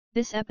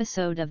This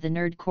episode of the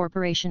Nerd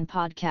Corporation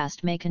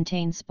podcast may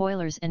contain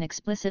spoilers and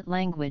explicit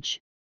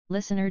language.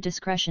 Listener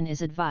discretion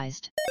is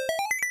advised.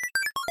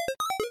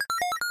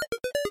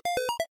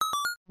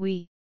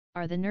 We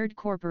are the Nerd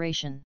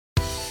Corporation.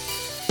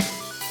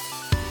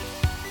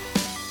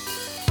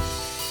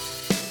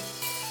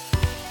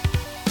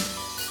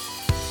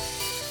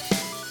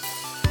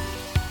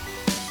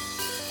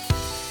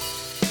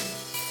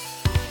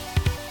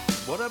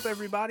 What up,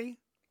 everybody?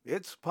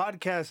 It's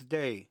podcast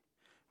day.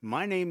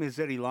 My name is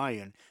Eddie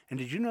Lyon, and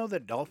did you know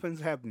that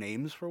dolphins have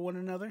names for one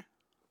another?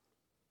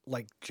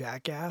 Like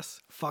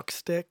jackass,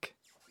 fuckstick,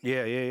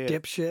 Yeah.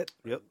 dipshit.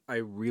 Yep. I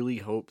really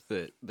hope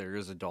that there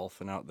is a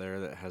dolphin out there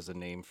that has a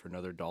name for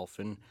another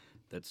dolphin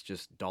that's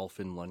just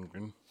Dolphin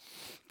Lundgren.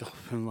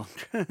 Dolphin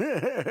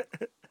Lundgren.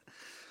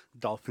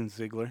 Dolphin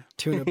Ziggler.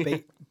 Tuna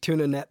bait,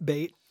 tuna net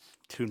bait.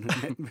 Tuna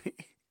net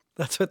bait.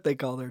 That's what they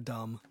call their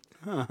dumb.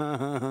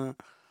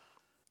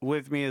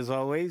 With me, as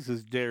always,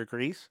 is Derek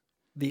Reese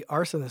The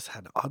arsonist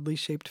had oddly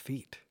shaped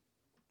feet.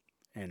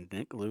 and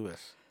Nick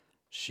Lewis.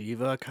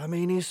 Shiva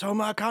Kamini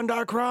Soma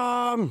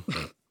Kandakram!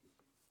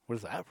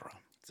 Where's that from?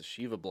 It's a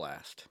Shiva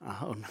blast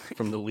Oh, nice.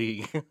 from the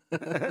league.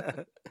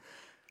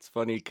 It's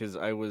funny because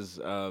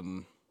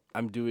I'm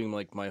doing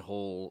like my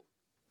whole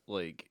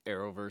like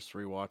Arrowverse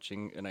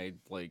rewatching, and I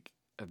like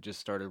have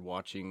just started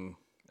watching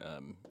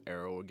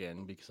Arrow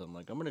again because I'm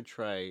like, I'm going to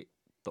try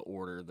the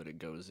order that it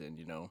goes in,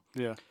 you know?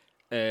 Yeah.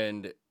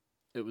 And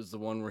it was the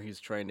one where he's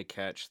trying to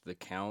catch the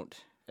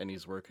Count, and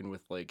he's working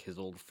with like his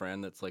old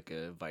friend that's like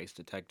a vice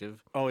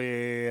detective. Oh,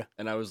 yeah.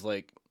 And I was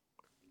like,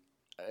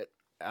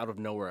 out of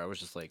nowhere, I was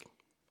just like,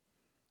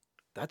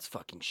 "That's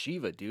fucking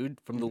Shiva, dude,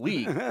 from the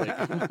league."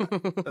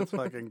 Like, That's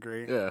fucking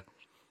great. yeah,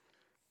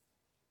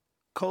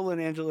 Cole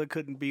and Angela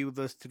couldn't be with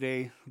us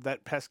today.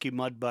 That pesky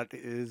mudbutt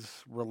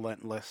is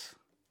relentless.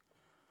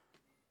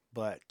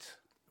 But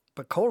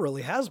But Cole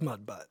really has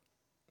mud butt.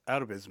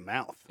 out of his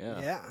mouth.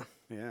 yeah,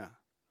 Yeah.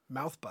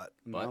 Mouth butt.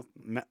 Mud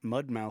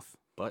mouth.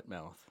 butt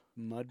mouth.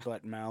 Mud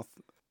butt mouth.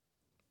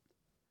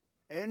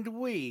 And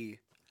we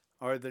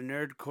are the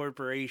Nerd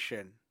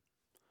Corporation.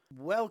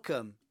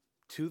 Welcome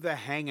to the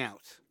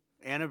Hangout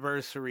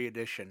Anniversary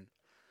Edition.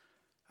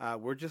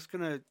 We're just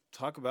going to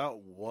talk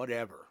about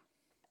whatever.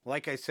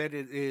 Like I said,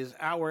 it is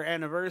our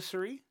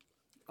anniversary.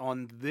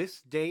 On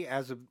this day,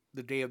 as of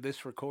the day of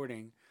this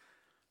recording,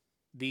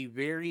 the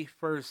very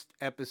first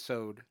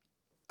episode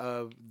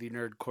of the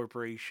Nerd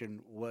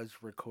Corporation was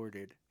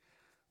recorded.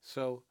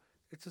 So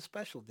it's a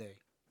special day.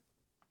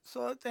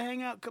 So let the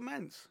hangout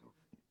commence.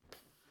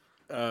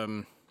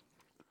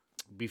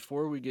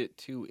 Before we get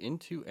too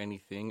into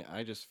anything,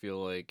 I just feel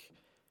like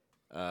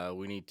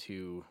we need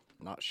to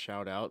not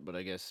shout out, but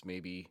I guess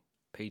maybe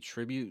pay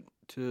tribute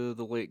to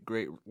the late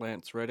great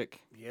Lance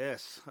Reddick.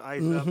 Yes,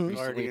 eyes up. Recently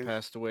Guardians.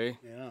 passed away.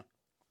 Yeah.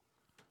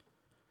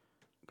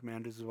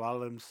 Commander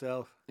Zavala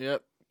himself.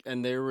 Yep,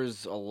 and there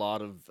was a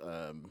lot of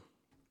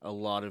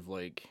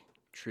like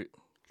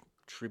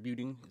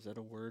tributing. Is that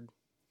a word?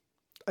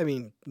 I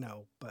mean,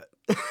 no, but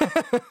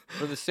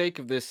For the sake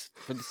of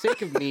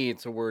me,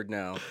 it's a word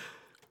now.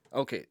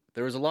 Okay,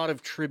 there was a lot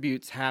of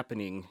tributes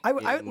happening.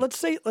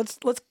 let's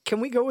can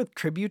we go with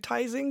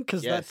tributizing?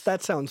 Because Yes.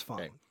 that sounds fun.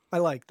 Okay. I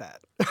like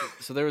that.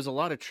 So there was a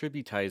lot of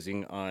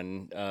tributizing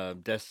on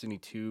Destiny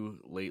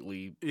 2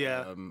 lately.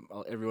 Yeah.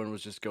 Everyone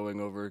was just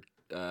going over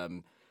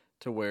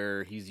to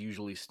where he's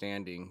usually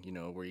standing, you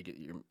know, where you get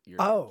your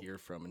Oh. gear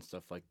from and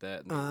stuff like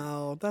that. And they were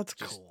Oh, that's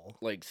just, cool.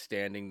 like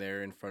standing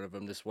there in front of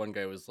him. This one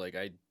guy was like,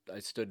 I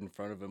stood in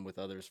front of him with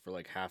others for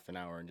like half an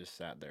hour and just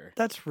sat there.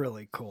 That's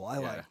really cool. I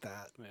Yeah. like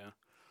that. Yeah.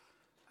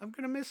 I'm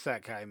gonna miss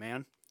that guy,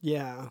 man.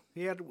 Yeah.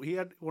 He had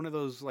one of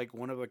those like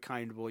one of a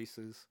kind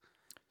voices.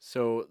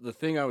 So the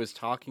thing I was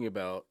talking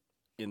about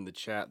in the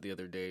chat the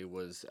other day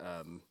was,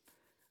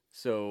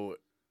 so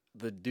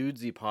the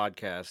Dudesy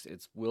podcast,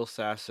 it's Will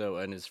Sasso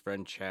and his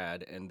friend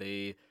Chad, and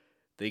they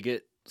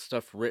get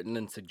stuff written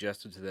and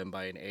suggested to them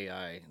by an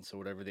AI, and so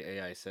whatever the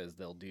AI says,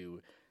 they'll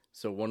do.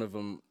 So one of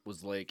them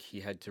was like he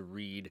had to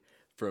read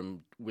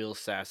from Will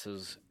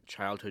Sasso's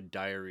childhood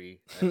diary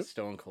as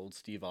Stone Cold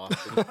Steve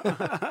Austin.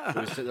 It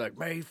was like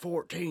May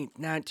 14th,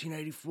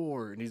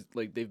 1984, and he's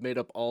like, they've made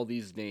up all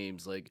these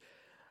names like,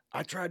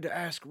 I tried to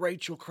ask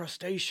Rachel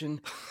Crustacean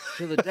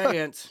to the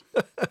dance,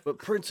 but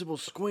Principal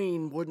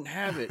Squeen wouldn't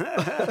have it.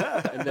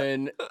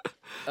 And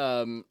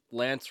then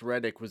Lance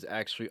Reddick was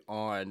actually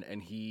on,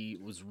 and he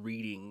was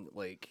reading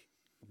like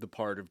the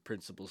part of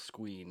Principal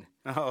Squeen.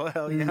 Oh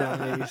hell yeah!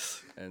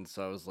 Nice. And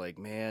so I was like,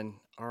 man,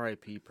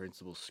 R.I.P.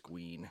 Principal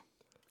Squeen.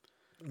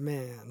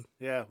 Man.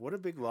 Yeah, what a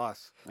big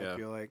loss. Yeah. I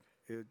feel like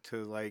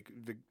to like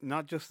the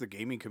not just the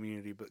gaming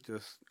community, but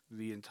just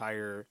the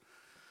entire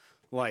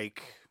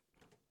like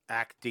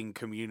acting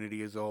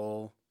community as a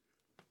whole.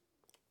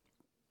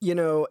 You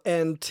know,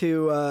 and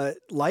to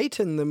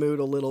lighten the mood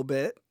a little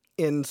bit,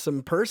 in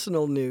some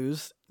personal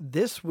news,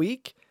 this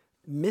week,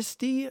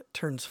 Misty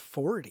turns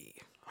 40.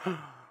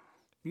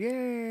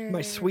 Yay!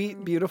 My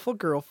sweet, beautiful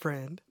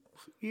girlfriend.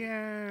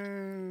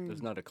 Yay!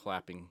 There's not a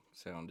clapping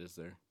sound, is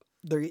there?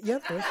 You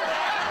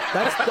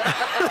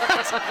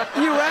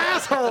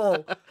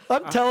asshole!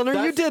 I'm telling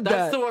her you did that.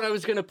 That's the one I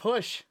was gonna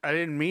push. I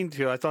didn't mean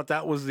to. I thought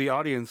that was the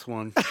audience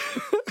one.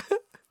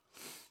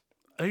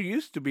 There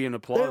used to be an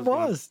applause. It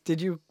was. Did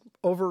you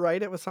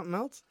overwrite it with something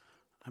else?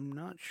 I'm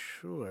not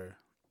sure.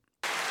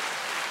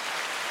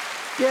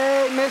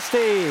 Yay,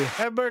 Misty!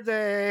 Happy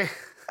birthday!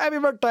 Happy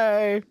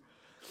birthday!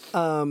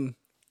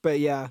 But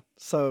yeah,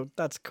 so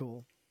that's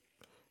cool,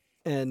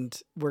 and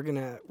we're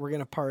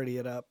gonna party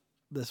it up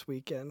this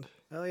weekend.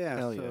 Hell yeah!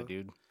 Hell yeah,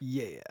 dude.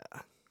 Yeah.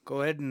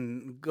 Go ahead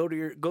and go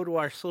to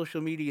our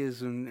social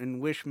medias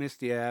and wish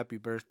Misty a happy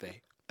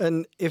birthday.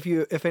 And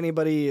if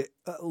anybody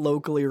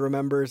locally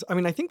remembers, I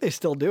mean, I think they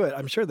still do it.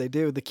 I'm sure they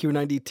do the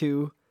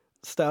Q92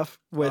 stuff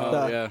with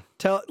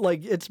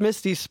it's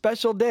Misty's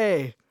special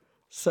day,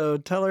 so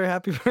tell her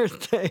happy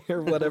birthday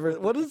or whatever.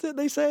 What is it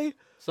they say?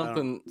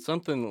 Something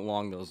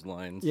along those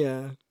lines.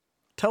 Yeah,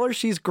 tell her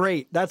she's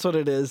great. That's what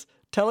it is.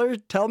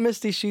 Tell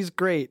Misty she's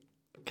great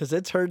because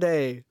it's her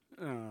day.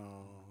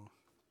 Oh,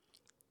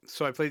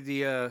 so I played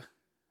the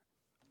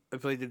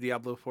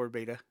Diablo 4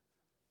 beta.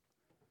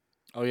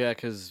 Oh yeah,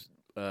 because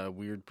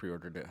Weird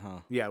pre-ordered it, huh?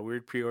 Yeah,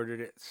 Weird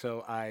pre-ordered it,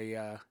 so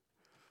I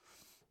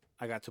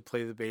got to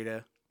play the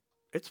beta.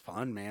 It's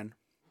fun, man.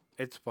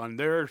 It's fun.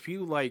 There are a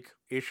few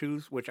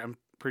issues which I'm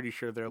pretty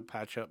sure they'll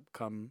patch up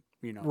come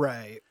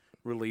Right.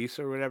 release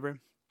or whatever.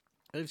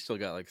 They've still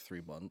got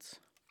 3 months.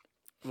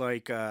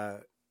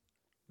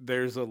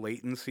 There's a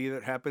latency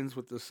that happens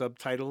with the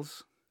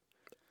subtitles.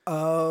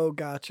 Oh,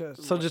 gotcha.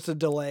 So just a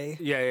delay.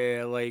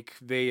 Yeah.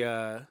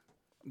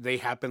 They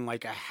happen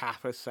a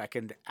half a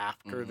second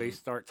after they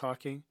start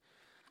talking.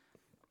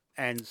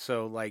 And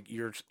so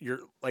you're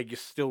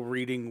still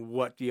reading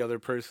what the other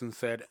person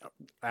said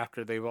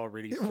after they've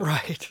already said.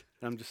 Right.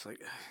 I'm just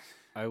like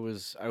I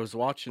was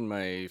watching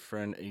my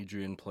friend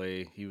Adrian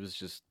play. He was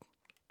just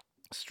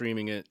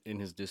streaming it in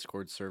his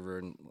Discord server,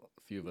 and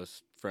a few of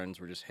us friends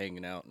were just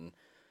hanging out and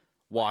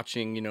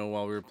watching,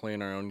 while we were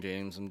playing our own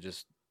games and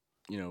just,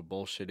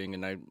 bullshitting.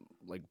 And I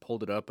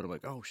pulled it up and I'm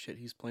like, oh shit,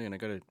 he's playing. I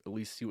gotta at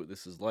least see what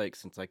this is like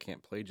since I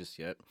can't play just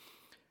yet.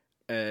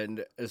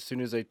 And as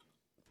soon as I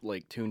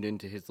tuned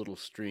into his little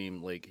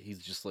stream, he's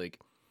just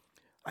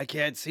I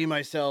can't see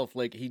myself.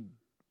 He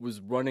was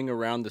running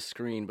around the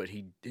screen, but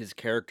his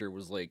character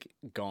was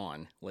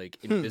gone,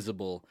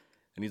 invisible.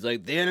 And he's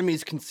like, the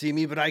enemies can see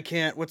me, but I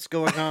can't. What's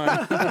going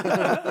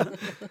on?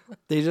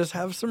 They just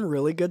have some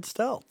really good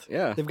stealth.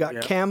 Yeah. They've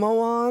got camo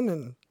on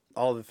and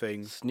all the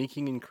things.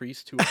 Sneaking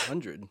increased to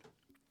 100.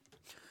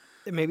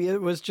 maybe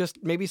it was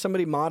maybe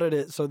somebody modded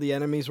it so the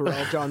enemies were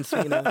all John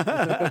Cena.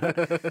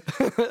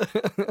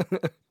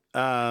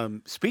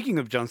 Speaking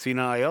of John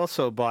Cena, I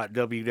also bought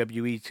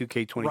WWE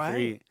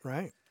 2K23.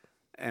 Right.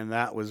 And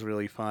that was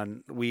really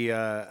fun.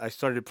 I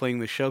started playing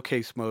the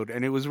showcase mode,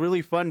 and it was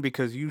really fun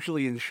because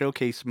usually in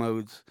showcase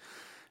modes,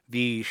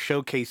 the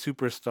showcase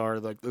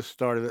superstar, the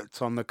star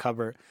that's on the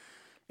cover,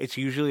 it's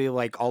usually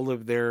all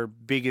of their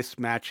biggest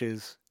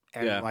matches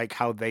and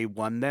how they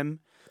won them.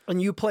 And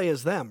you play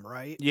as them,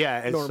 right?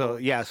 Yeah, and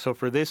so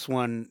for this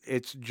one,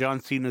 it's John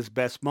Cena's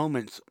best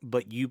moments,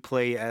 but you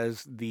play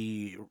as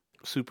the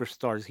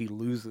superstars he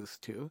loses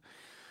to.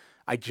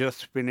 I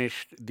just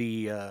finished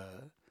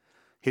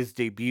his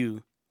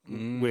debut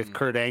with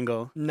Kurt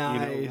Angle.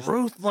 Nice.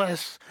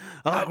 Ruthless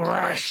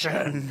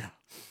aggression.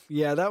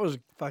 Yeah, that was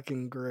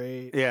fucking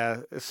great.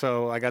 Yeah,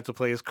 so I got to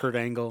play as Kurt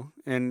Angle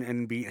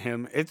and beat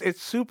him.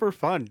 It's super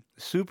fun.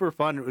 Super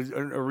fun. It was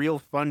a real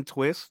fun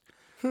twist.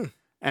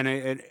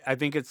 And I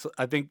think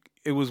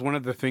it was one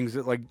of the things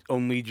that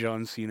only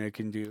John Cena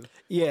can do.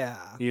 Yeah.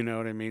 You know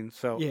what I mean?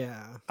 So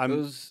yeah.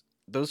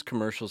 Those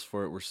commercials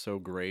for it were so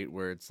great,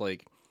 where it's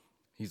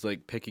he's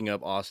picking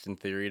up Austin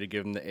Theory to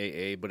give him the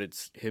AA, but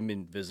it's him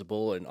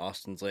invisible, and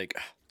Austin's like,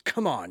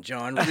 come on,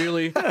 John,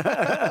 really?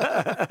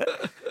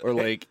 Or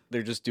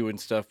they're just doing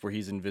stuff where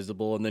he's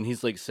invisible, and then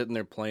he's sitting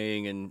there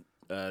playing, and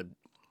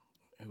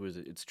who is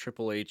it? It's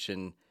Triple H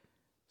and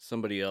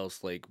somebody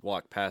else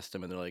walk past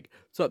him, and they're like,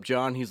 "What's up,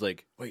 John?" He's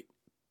like, "Wait,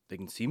 they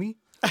can see me?"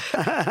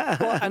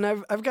 Well, and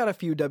I've got a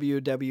few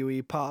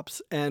WWE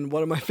pops, and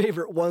one of my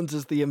favorite ones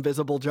is the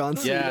invisible John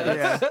Cena.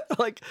 Yeah.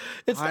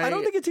 I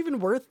don't think it's even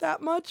worth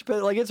that much,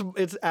 but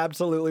it's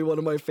absolutely one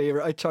of my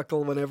favorite. I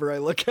chuckle whenever I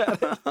look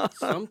at it.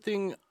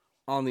 Something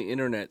on the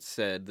internet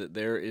said that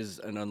there is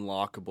an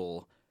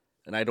unlockable,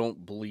 and I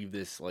don't believe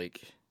this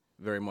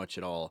very much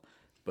at all,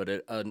 but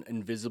an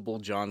invisible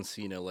John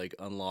Cena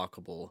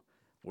unlockable,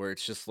 where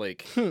it's just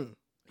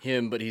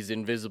him, but he's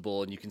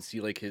invisible, and you can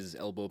see his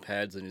elbow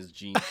pads and his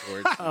jean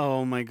shorts.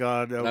 Oh my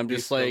god, that would I'm be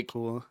just so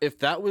cool. If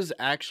that was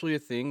actually a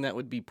thing, that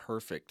would be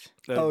perfect.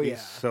 That'd be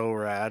so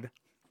rad.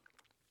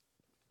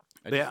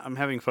 I'm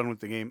having fun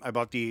with the game. I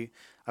bought the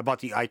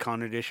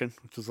Icon edition,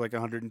 which was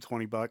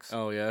 $120.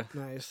 Oh yeah,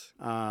 Nice.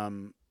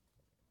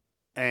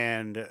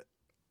 And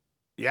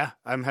yeah,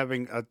 I'm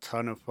having a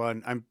ton of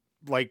fun. I'm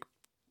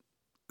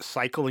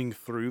cycling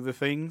through the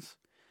things,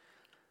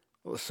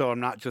 so I'm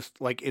not just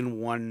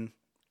in one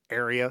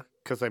area,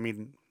 because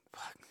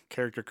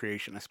character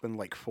creation, I spend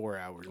 4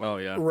 hours. oh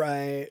yeah.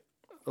 Right.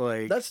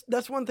 Like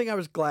that's one thing I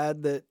was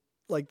glad that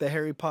like the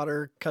Harry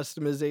Potter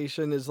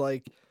customization is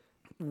like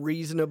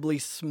reasonably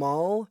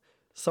small,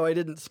 so I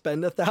didn't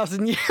spend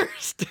 1,000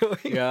 years doing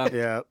it.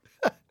 Yeah.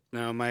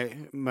 No,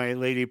 my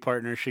lady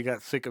partner, she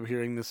got sick of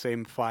hearing the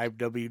same 5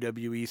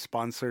 WWE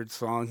sponsored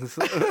songs.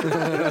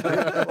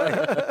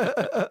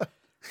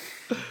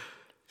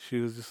 She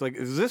was just like,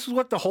 "Is this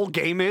what the whole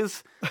game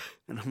is?"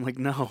 And I'm like,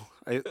 "No,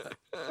 I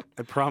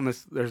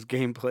promise there's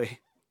gameplay."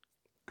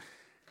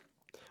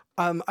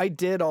 I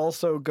did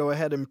also go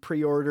ahead and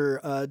pre-order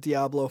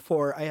Diablo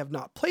 4. I have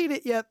not played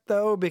it yet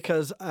though,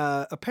 because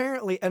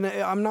apparently, and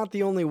I'm not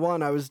the only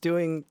one. I was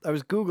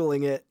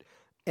Googling it,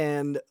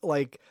 and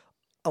like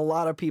a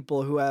lot of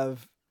people who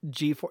have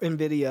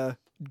NVIDIA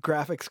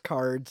graphics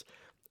cards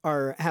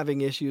are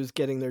having issues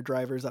getting their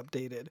drivers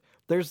updated.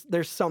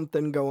 There's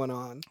something going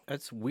on.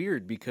 That's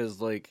weird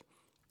because like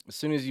as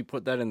soon as you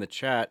put that in the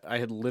chat, I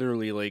had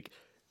literally like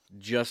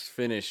just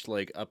finished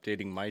like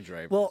updating my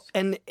drivers. Well,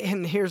 and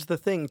here's the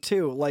thing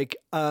too. Like,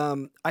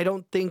 I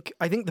think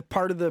the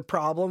part of the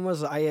problem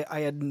was I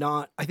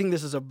think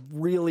this is a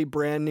really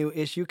brand new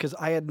issue because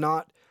I had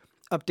not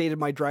updated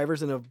my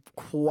drivers in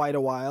quite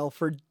a while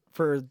for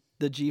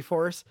the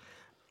GeForce,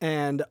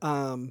 and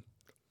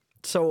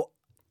so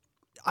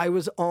I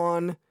was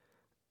on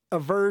a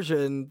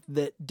version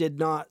that did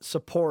not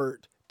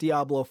support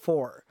Diablo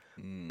 4.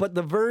 But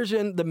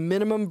the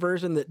minimum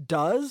version that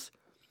does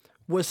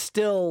was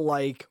still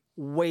like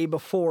way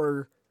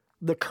before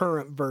the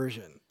current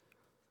version.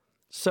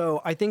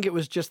 So I think it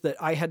was just that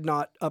I had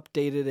not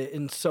updated it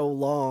in so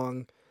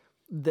long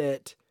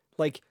that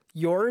like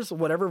yours,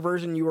 whatever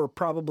version you were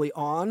probably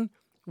on,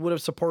 would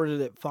have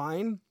supported it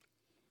fine.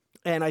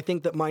 And I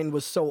think that mine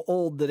was so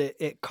old that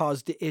it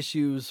caused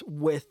issues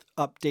with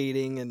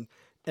updating and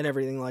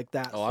everything like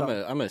that. Oh,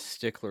 so, I'm a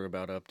stickler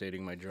about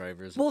updating my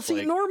drivers. Well, see,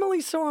 like...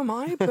 normally so am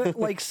I, but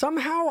like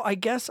somehow I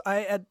guess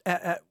I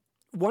at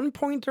one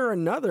point or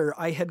another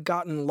I had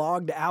gotten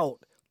logged out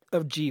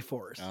of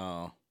GeForce.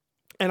 Oh.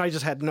 And I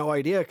just had no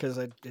idea because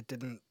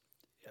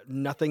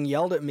nothing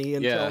yelled at me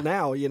until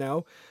now, you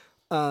know.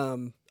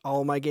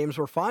 All my games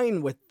were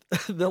fine with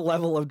the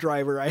level of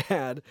driver I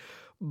had.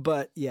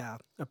 But yeah,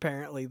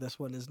 apparently this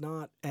one is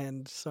not.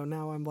 And so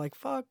now I'm like,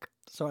 fuck.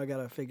 So I got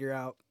to figure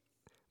out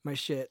my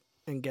shit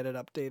and get it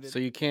updated. So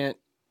you can't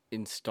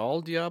install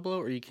Diablo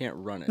or you can't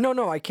run it?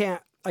 No, I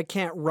can't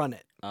run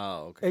it.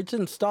 Oh, okay. It's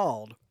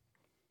installed.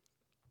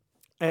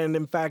 And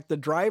in fact, the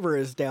driver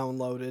is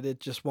downloaded. It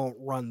just won't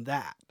run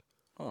that.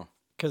 Oh.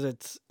 Because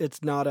it's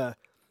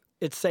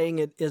saying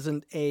it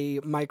isn't a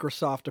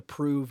Microsoft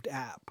approved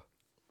app.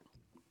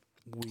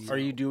 Are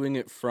you doing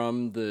it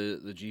from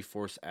the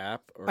GeForce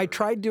app? Or... I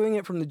tried doing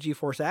it from the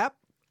GeForce app.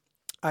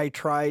 I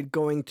tried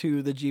going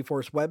to the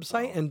GeForce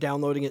website and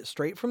downloading it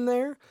straight from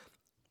there.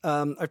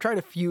 I've tried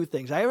a few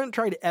things. I haven't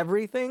tried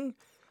everything.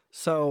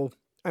 So,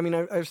 I mean,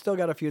 I've still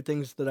got a few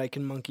things that I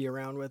can monkey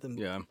around with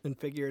and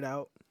figure it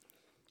out.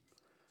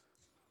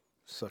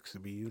 Sucks to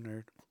be you,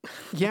 nerd.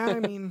 Yeah,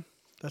 I mean,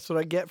 that's what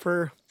I get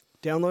for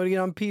downloading it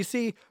on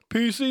PC.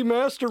 PC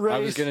Master Race. I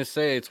was going to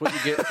say, it's what you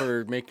get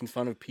for making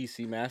fun of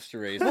PC Master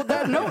Race. Well,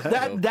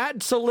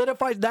 that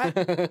solidifies,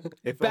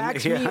 that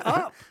backs me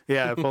up.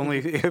 Yeah,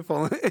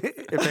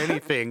 if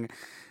anything,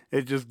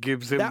 it just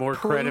gives him that more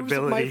proves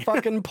credibility. My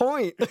fucking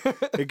point.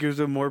 It gives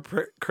him more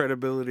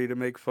credibility to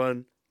make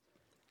fun.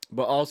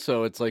 But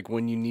also, it's like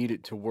when you need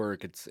it to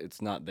work,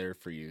 it's not there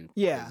for you.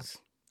 Yeah.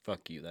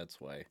 Fuck you,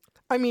 that's why.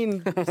 I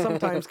mean,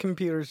 sometimes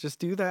computers just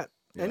do that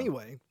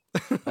anyway.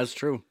 That's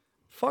true.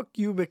 Fuck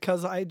you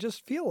because I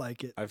just feel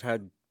like it. I've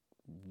had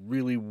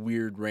really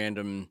weird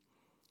random,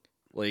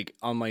 like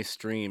on my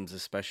streams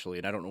especially,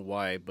 and I don't know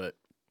why, but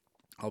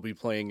I'll be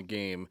playing a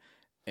game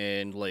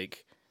and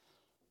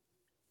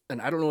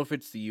I don't know if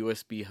it's the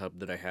USB hub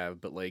that I have,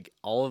 but like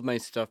all of my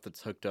stuff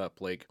that's hooked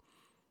up, like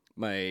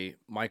my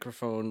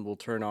microphone will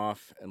turn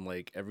off and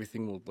like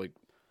everything will like,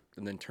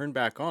 and then turn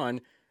back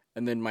on.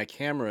 And then my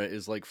camera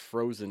is like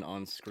frozen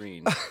on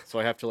screen. So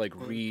I have to like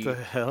open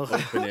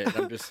it. And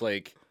I'm just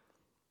like,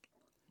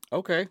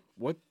 okay,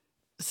 what?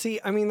 See,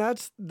 I mean,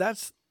 that's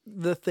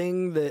the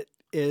thing that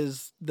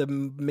is the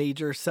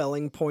major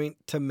selling point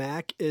to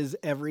Mac is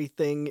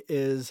everything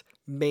is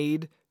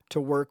made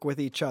to work with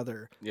each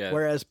other. Yeah.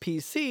 Whereas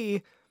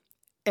PC,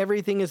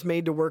 everything is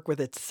made to work with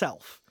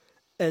itself.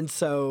 And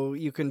so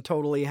you can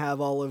totally have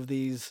all of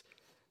these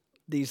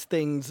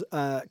things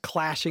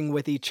clashing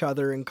with each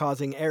other and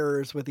causing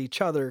errors with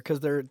each other because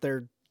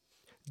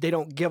they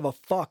don't give a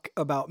fuck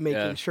about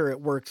making sure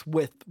it works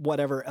with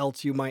whatever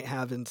else you might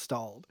have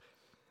installed.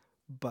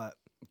 But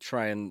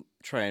try and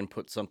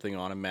put something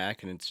on a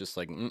Mac and it's just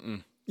like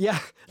yeah,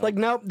 like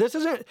no, this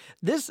isn't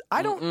this.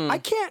 I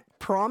can't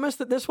promise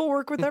that this will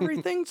work with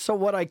everything. So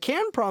what I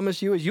can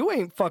promise you is you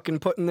ain't fucking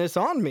putting this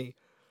on me.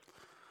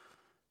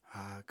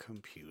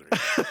 Computer.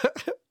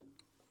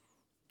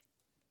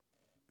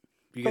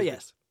 But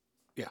yes.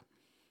 Yeah.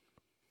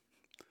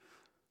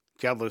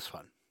 Diablo's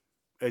fun.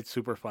 It's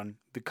super fun.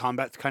 The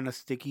combat's kind of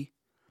sticky.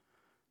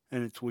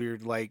 And it's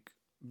weird. Like,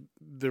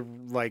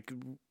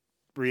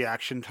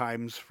 reaction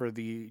times for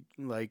the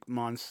like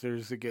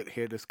monsters that get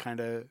hit is kind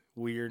of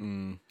weird.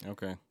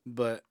 Okay.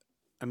 But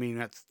I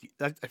mean,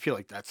 I feel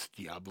like that's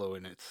Diablo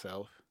in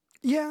itself.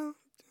 Yeah,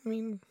 I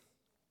mean,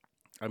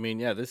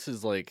 yeah, this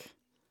is like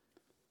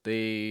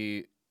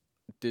they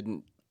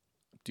didn't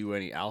do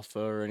any alpha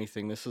or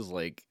anything. This is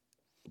like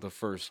the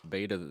first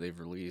beta that they've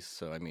released,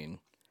 so I mean,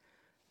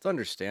 it's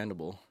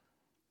understandable.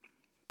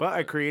 But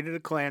I created a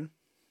clan,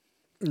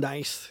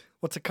 nice.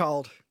 What's it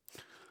called?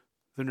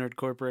 the Nerd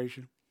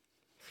Corporation.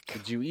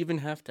 Did you even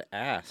have to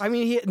ask? I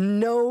mean, he had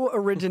no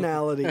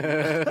originality.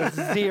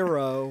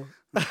 Zero.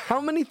 How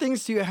many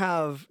things do you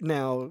have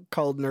now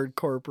called Nerd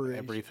Corporation?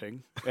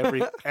 Everything,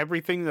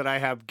 everything that I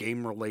have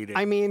game related.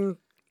 I mean,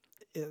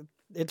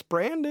 it's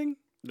branding.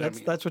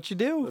 That's what you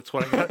do. That's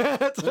what I got.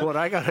 That's what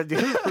I gotta do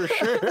for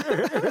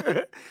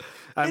sure.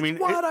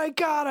 I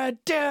gotta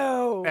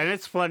do. And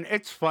it's fun.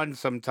 It's fun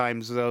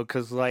sometimes though,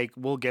 because like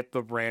we'll get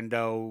the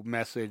rando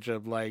message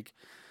of like,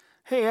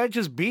 "Hey, I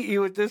just beat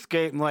you at this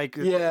game." Like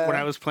when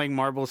I was playing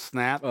Marble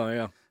Snap. Oh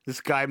yeah. This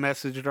guy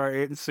messaged our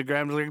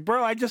Instagram like,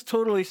 "Bro, I just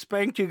totally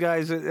spanked you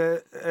guys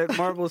at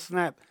Marble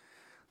Snap."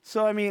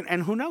 So I mean,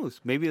 and who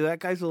knows? Maybe that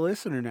guy's a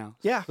listener now.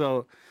 Yeah.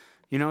 So,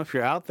 if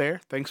you're out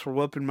there, thanks for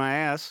whooping my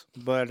ass.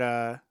 But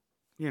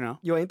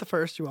you ain't the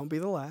first. You won't be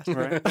the last.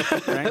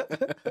 Right?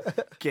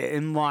 Get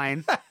in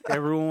line.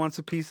 Everyone wants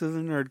a piece of the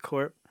Nerd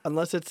Corp.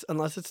 Unless it's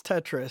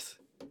Tetris.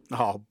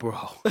 Oh,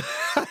 bro,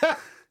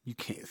 you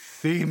can't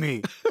see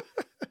me.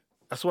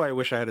 That's why I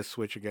wish I had a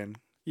Switch again.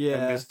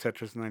 Yeah. I miss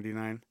Tetris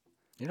 99.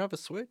 You don't have a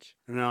Switch?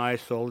 No, I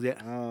sold it.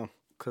 Oh.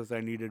 Because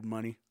I needed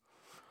money.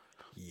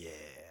 Yeah.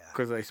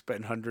 Because I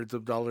spent hundreds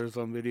of dollars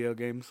on video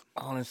games.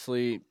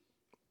 Honestly,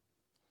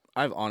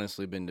 I've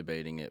honestly been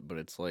debating it, but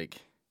it's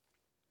like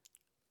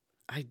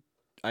I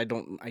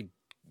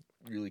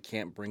really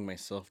can't bring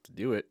myself to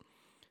do it.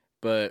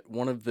 But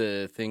one of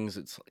the things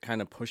that's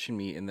kind of pushing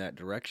me in that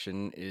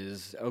direction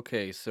is,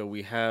 okay, so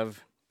we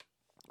have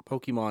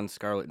Pokemon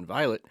Scarlet and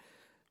Violet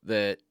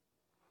that,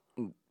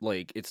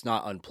 like, it's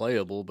not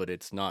unplayable, but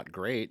it's not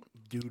great.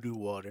 Doo-doo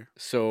water.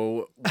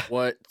 So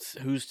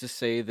who's to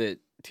say that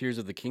Tears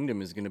of the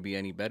Kingdom is going to be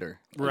any better?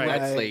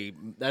 Right.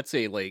 That's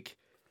a like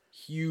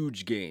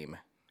huge game.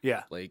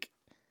 Yeah. Like,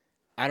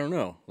 I don't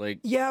know. Like,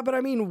 yeah, but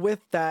I mean, with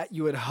that,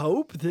 you would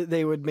hope that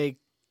they would make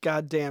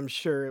goddamn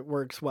sure it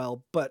works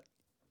well. But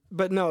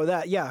no,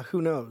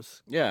 who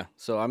knows? yeah.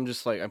 So I'm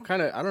just like, I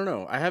don't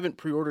know. I haven't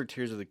pre-ordered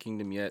Tears of the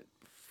Kingdom yet,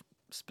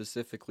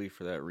 specifically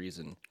for that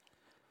reason.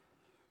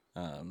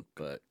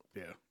 But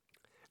yeah.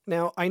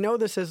 Now I know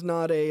this is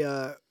not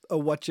a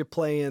what you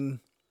playing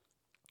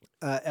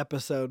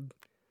episode,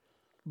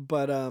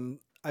 but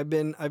I've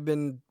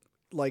been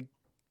like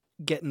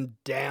getting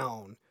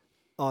down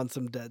on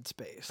some Dead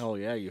Space. oh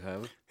yeah, you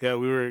have. Yeah,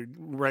 we were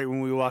right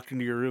when we walked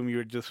into your room. You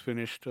had just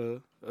finished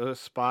a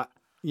spot.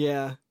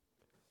 Yeah,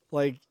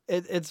 like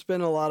it's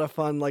been a lot of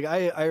fun. Like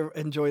I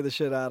enjoy the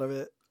shit out of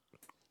it.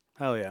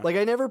 Hell yeah! Like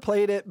I never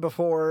played it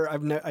before.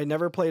 I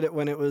never played it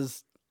when it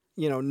was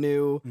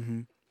new.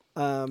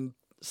 Mm-hmm.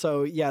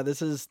 So yeah,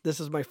 this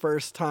is my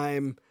first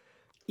time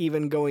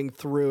even going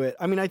through it.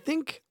 I mean, I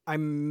think I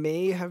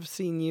may have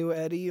seen you,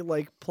 Eddie,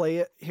 like play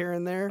it here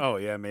and there. Oh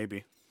yeah,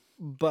 maybe.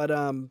 But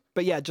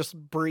yeah, just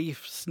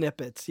brief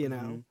snippets,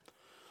 Mm-hmm.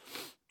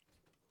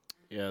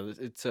 Yeah,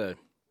 it's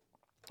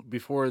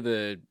before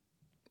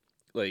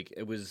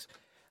it was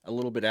a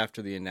little bit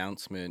after the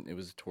announcement. It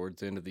was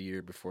towards the end of the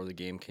year before the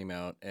game came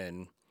out,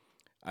 and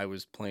I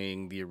was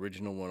playing the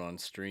original one on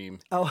stream.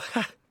 Oh.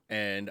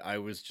 And I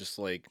was just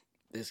like,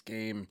 this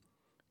game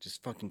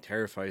just fucking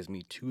terrifies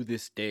me to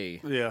this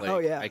day. Yeah. Like, Oh,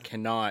 yeah. I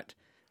cannot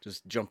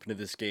just jump into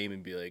this game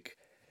and be like,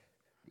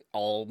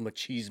 all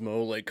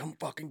machismo, like, come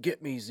fucking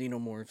get me,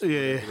 Xenomorphs.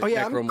 Yeah. Oh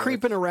yeah, I'm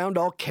creeping around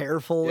all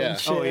careful Yeah. and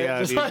shit. Oh yeah,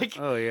 just dude. like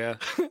Oh yeah.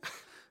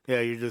 Yeah,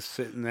 you're just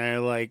sitting there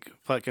like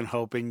fucking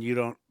hoping you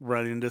don't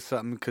run into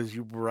something because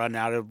you run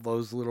out of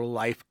those little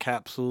life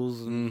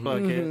capsules and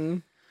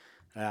fucking.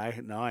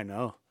 I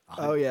know.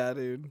 Oh yeah,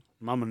 dude.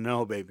 Mama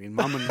know, baby.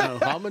 Mama know.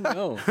 Mama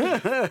no.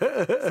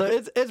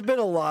 So it's been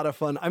a lot of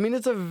fun. I mean,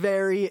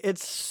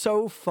 it's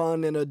so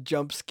fun in a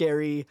jump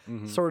scary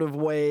sort of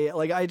way.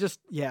 Like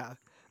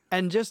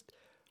and just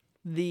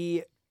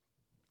the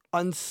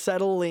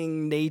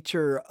unsettling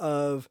nature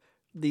of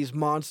these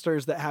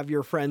monsters that have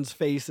your friends'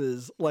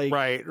 faces. Like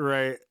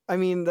Right. I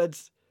mean,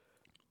 it's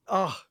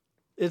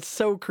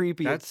so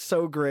creepy. That's it's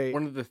so great.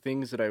 One of the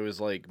things that I was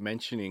like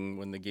mentioning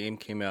when the game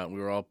came out and we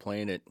were all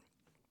playing it,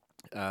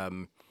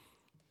 and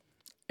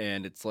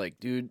it's like,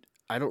 dude,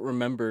 I don't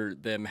remember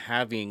them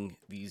having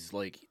these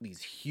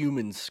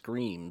human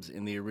screams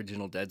in the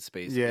original Dead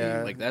Space Yeah,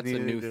 game. Like that's a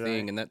neither new did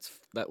thing, I. and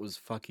that was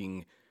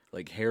fucking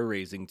like hair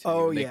raising to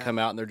Oh, me. They yeah. come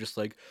out and they're just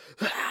like,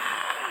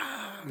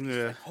 ah! Just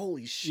Yeah. like,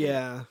 holy shit.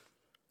 Yeah.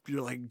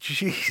 You're like,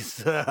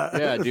 jeez.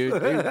 Yeah,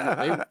 dude,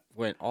 they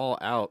went all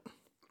out.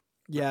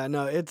 Yeah,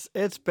 no, it's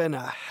been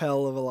a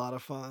hell of a lot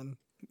of fun.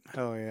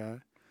 Hell yeah.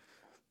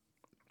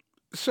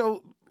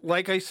 So,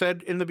 like I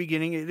said in the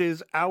beginning, it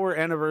is our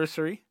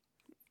anniversary.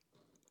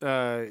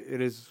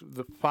 It is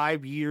the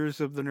 5 years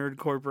of the Nerd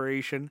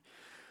Corporation.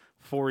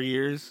 4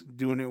 years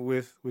doing it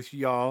with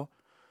y'all.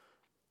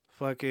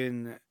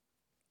 Fucking,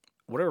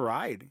 what a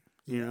ride,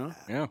 you know?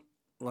 Yeah.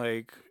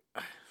 Like,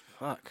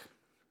 fuck.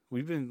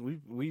 We've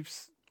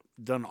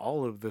done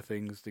all of the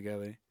things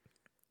together.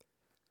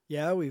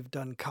 Yeah, we've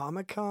done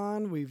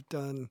Comic-Con, we've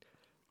done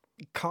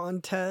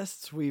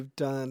contests, we've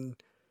done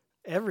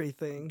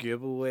everything.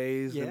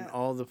 Giveaways and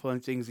all the fun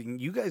things. And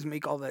you guys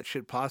make all that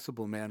shit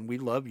possible, man. We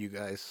love you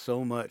guys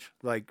so much.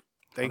 Like,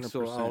 thanks 100%.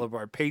 to all of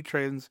our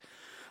patrons,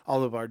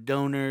 all of our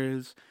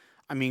donors.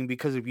 I mean,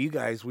 because of you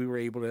guys, we were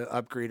able to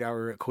upgrade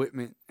our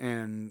equipment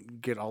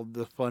and get all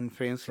the fun,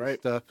 fancy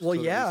stuff. Well,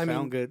 so yeah, that I it mean,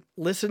 sound good.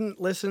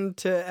 Listen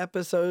to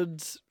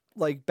episodes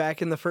like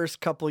back in the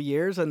first couple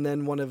years, and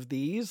then one of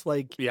these.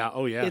 Like, Yeah,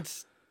 oh yeah.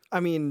 it's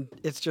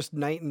just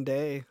night and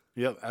day.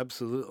 Yep,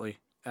 absolutely.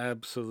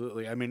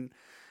 Absolutely. I mean,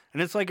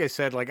 and it's like I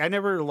said, like I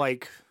never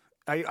like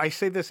I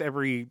say this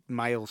every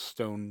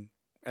milestone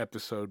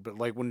episode, but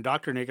like when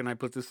Dr. Nick and I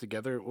put this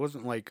together, I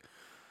wasn't like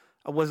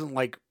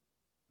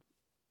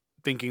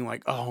thinking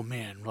like, oh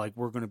man, like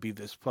we're gonna be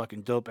this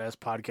fucking dope ass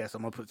podcast.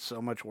 I'm gonna put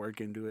so much work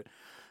into it.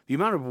 The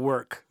amount of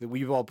work that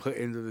we've all put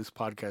into this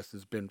podcast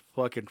has been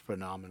fucking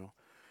phenomenal.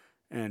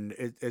 And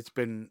it's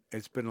been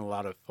a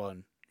lot of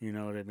fun. You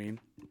know what I mean?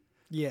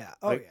 Yeah.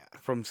 Oh Like, yeah.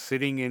 From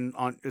sitting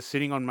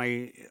on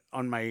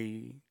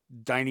my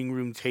dining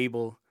room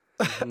table,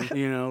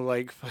 you know,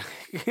 like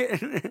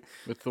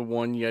With the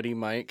one Yeti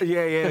mic.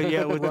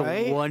 yeah, with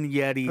Right? the one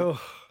Yeti.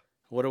 Oh,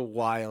 What a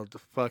wild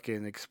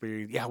fucking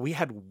experience. Yeah, we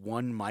had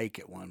one mic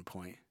at one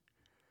point.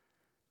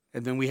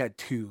 And then we had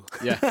two.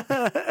 Yeah.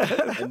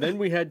 And then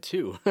we had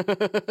two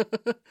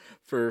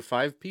for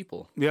 5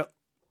 people. Yep.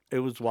 It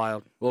was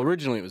wild. Well,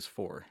 originally it was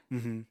 4.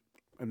 Mm-hmm.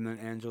 And then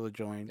Angela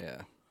joined.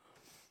 Yeah.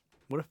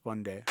 What a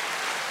fun day.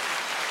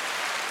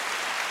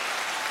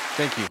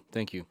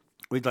 Thank you.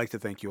 We'd like to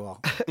thank you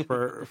all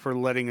for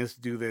letting us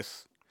do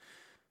this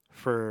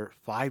for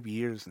 5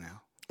 years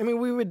now. I mean,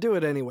 we would do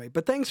it anyway,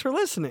 but thanks for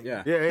listening.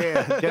 Yeah.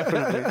 Yeah,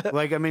 definitely.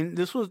 Like, I mean,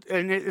 this was,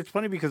 and it's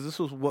funny because this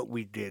was what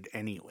we did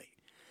anyway.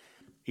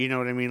 You know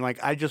what I mean?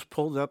 Like, I just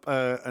pulled up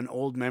an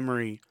old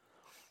memory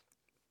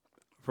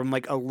from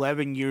like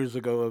 11 years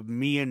ago of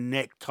me and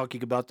Nick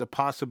talking about the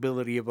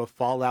possibility of a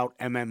Fallout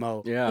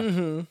MMO. Yeah.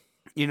 Mm-hmm.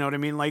 You know what I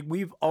mean? Like,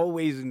 we've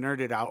always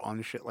nerded out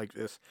on shit like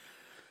this.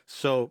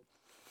 So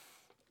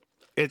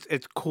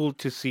it's cool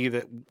to see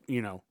that,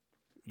 you know,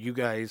 you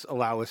guys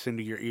allow us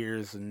into your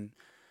ears and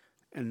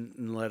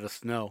let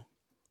us know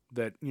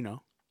that, you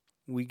know,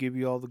 we give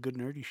you all the good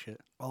nerdy shit.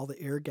 All the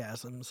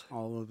orgasms.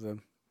 All of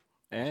them.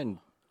 And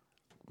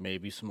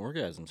maybe some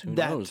orgasms. Who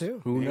That knows? too.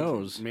 Who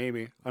knows?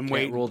 Maybe. I'm Can't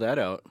waiting. rule that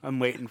out. I'm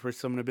waiting for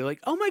someone to be like,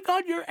 "Oh my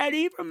God, you're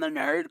Eddie from the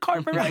Nerd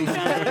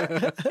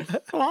Corporation.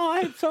 Well,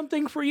 I have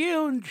something for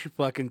you." And she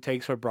fucking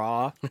takes her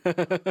bra off.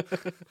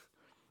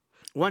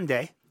 One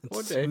day.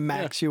 One day,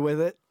 Smacks you with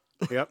it.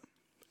 Yep.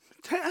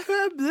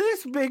 Have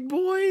this, big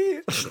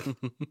boy.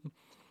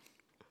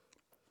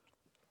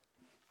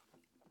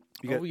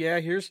 Oh, yeah,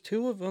 here's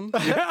 2 of them.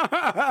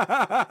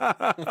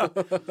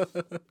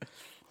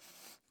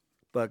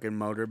 Fucking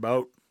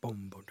motorboat.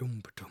 Boom,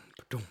 ba-doom, ba-doom,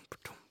 ba-doom,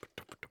 ba-doom,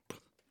 ba-doom, ba-doom.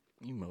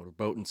 You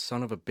motorboating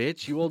son of a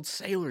bitch. You old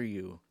sailor,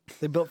 you.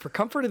 They built for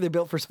comfort or they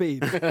built for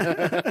speed?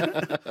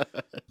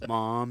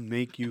 Mom,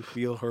 make you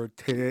feel her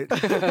tit. Oh,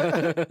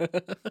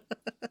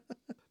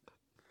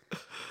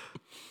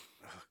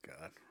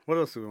 God. What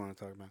else do we want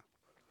to talk about?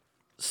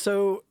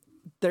 So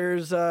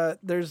there's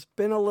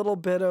been a little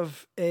bit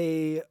of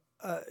a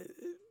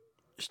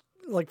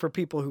like for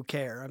people who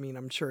care. I mean,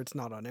 I'm sure it's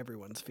not on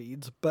everyone's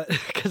feeds, but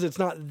because it's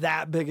not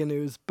that big a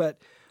news. But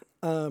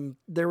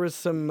there was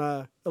some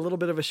a little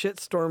bit of a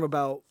shitstorm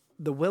about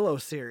the Willow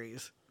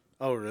series.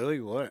 Oh, really?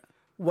 What?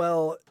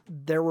 Well,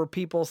 there were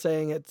people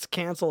saying it's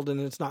canceled and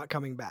it's not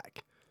coming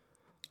back.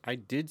 I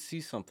did see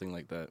something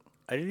like that.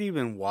 I didn't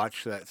even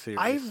watch that series.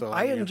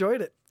 I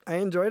enjoyed it. I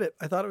enjoyed it.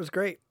 I thought it was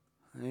great.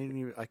 I didn't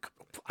even.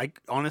 I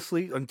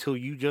honestly, until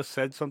you just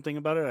said something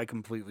about it, I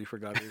completely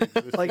forgot it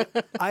existed. Like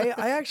I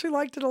actually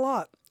liked it a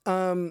lot.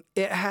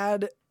 It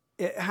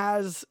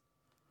has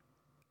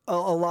a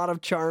lot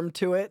of charm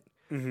to it,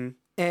 Mm-hmm.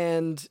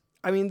 and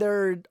I mean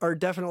there are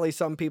definitely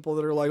some people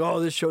that are like, "Oh,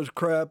 this show's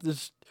crap.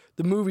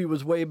 The movie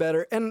was way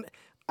better." And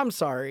I'm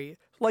sorry,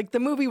 like the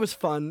movie was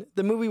fun.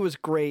 The movie was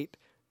great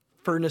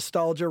for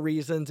nostalgia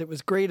reasons. It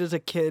was great as a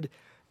kid.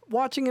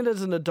 Watching it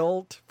as an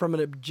adult from an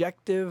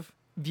objective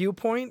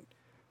viewpoint,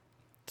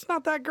 it's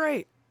not that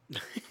great.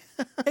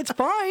 It's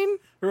fine.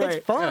 Right.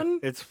 It's fun.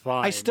 Yeah, it's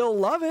fine. I still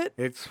love it.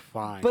 It's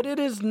fine. But it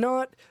is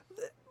not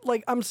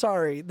like, I'm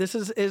sorry. This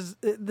is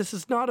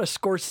not a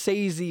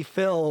Scorsese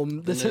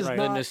film. This is The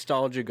not.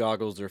 nostalgia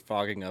goggles are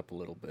fogging up a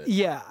little bit.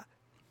 Yeah,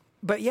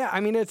 but yeah,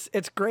 I mean it's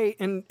great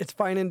and it's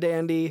fine and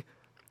dandy.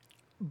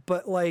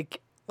 But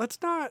like, let's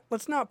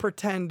not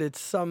pretend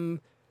it's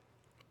some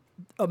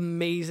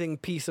amazing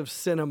piece of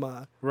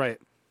cinema. right.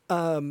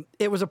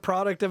 It was a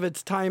product of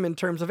its time in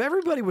terms of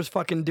everybody was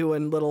fucking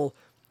doing little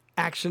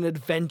action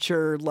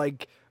adventure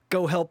like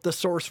go help the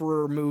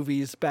sorcerer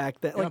movies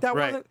back then. Like that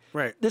wasn't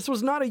right. This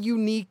was not a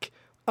unique,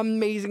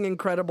 amazing,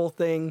 incredible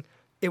thing.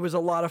 It was a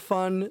lot of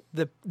fun.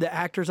 The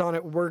actors on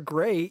it were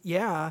great,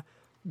 yeah,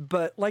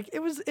 but like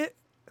it was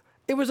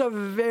a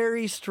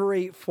very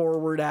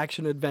straightforward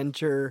action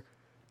adventure,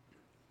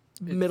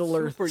 Middle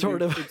Earth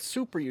sort of. It's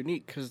super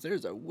unique because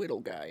there's a little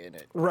guy in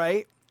it,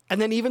 right? And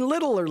then even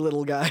littler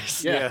little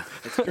guys. Yeah,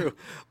 that's true.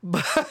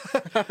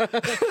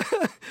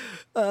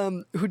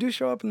 Who do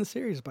show up in the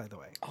series, by the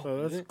way.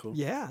 Oh, that's cool.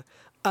 Yeah.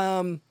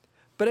 But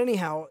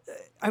anyhow,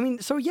 I mean,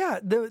 so yeah,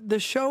 the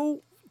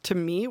show to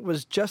me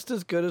was just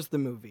as good as the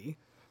movie.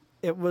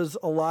 It was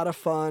a lot of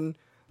fun.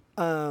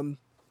 And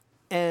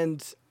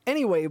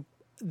anyway,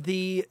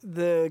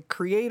 the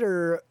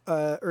creator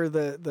or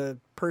the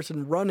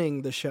person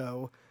running the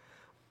show,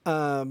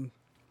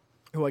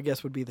 who I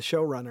guess would be the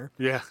showrunner.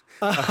 Yeah.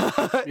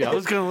 Yeah, I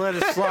was going to let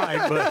it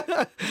slide,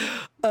 but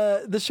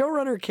the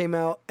showrunner came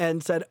out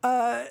and said,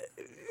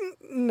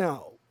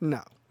 no.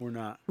 We're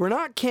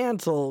not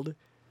canceled.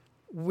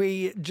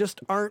 We just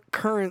aren't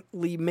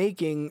currently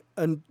making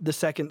the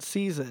second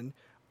season.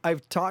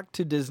 I've talked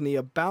to Disney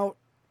about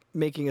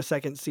making a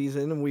second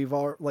season, and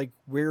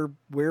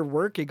we're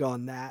working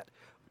on that.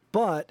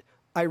 But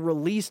I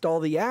released all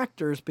the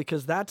actors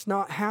because that's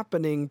not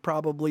happening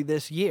probably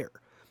this year.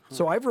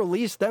 So I've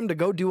released them to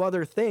go do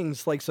other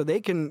things, like so they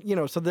can,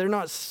 so they're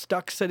not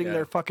stuck sitting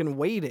there fucking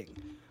waiting.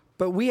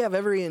 But we have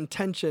every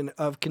intention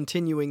of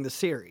continuing the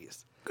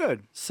series.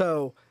 good.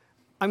 So,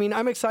 I mean,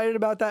 I'm excited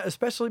about that,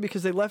 especially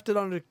because they left it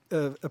on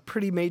a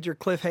pretty major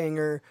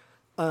cliffhanger.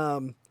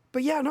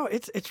 But yeah, no,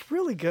 it's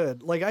really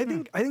good. Like I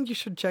think you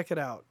should check it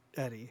out,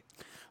 Eddie.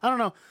 I don't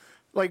know.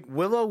 Like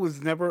Willow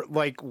was never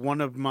like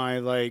one of my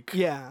like.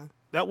 Yeah.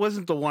 That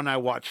wasn't the one I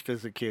watched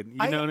as a kid.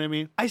 You know what I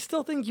mean? I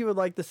still think you would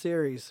like the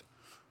series.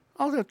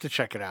 I'll have to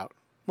check it out.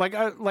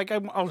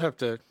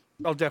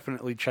 I'll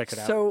definitely check it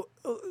out. So,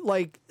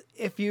 like,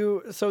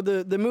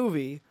 the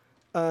movie,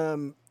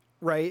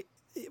 right?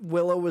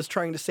 Willow was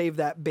trying to save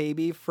that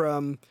baby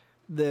from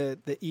the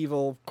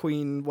evil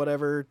queen,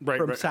 whatever,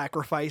 from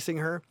sacrificing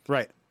her.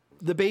 Right.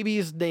 The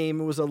baby's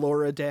name was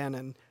Elora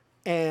Danan,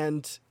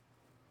 and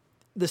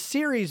the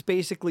series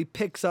basically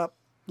picks up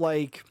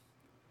like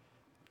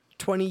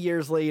 20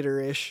 years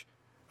later-ish.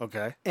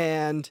 Okay.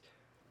 And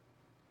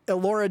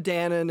Elora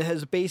Danan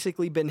has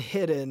basically been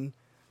hidden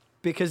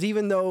because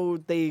even though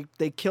they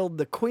killed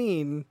the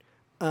queen,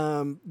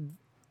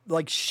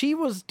 like she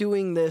was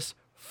doing this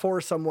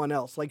for someone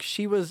else. Like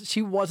she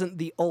wasn't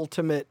the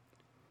ultimate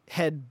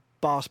head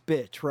boss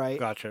bitch, right?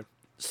 Gotcha.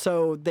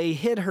 So they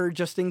hid her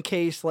just in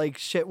case like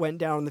shit went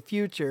down in the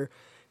future,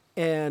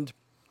 and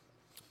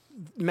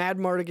Mad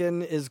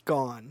Mardigan is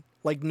gone.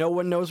 Like no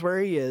one knows where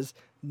he is.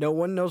 No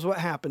one knows what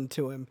happened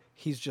to him.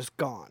 He's just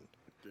gone.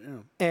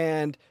 Damn.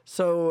 And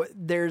so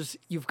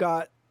you've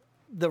got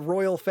the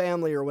royal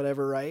family or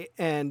whatever, right?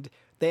 And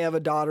they have a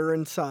daughter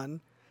and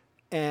son.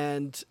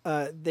 And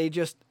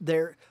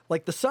they're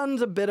like, the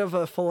son's a bit of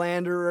a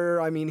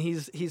philanderer. I mean,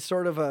 he's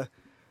sort of a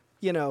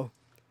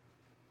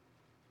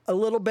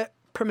little bit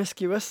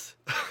promiscuous.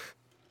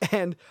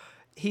 And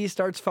he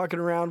starts fucking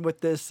around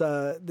with this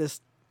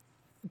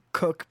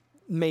cook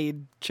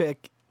maid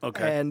chick.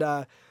 Okay.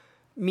 And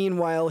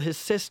meanwhile, his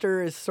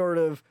sister is sort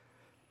of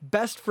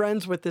best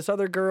friends with this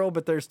other girl,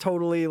 but there's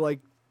totally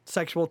like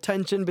sexual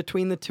tension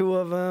between the two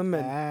of them,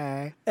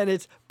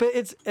 and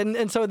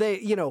so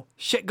they,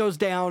 shit goes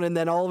down, and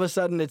then all of a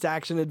sudden it's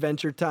action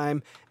adventure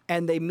time,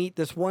 and they meet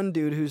this one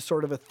dude who's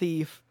sort of a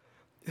thief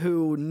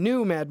who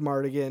knew Mad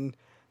Mardigan,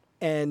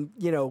 and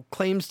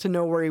claims to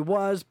know where he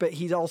was, but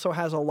he also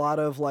has a lot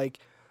of like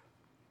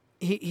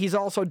he's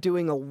also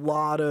doing a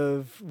lot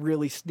of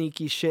really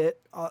sneaky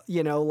shit,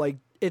 like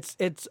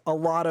it's a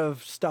lot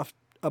of stuff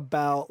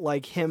about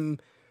like him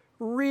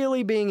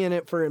really being in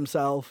it for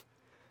himself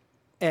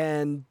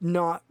and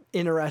not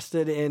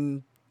interested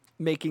in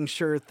making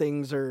sure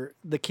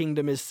the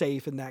kingdom is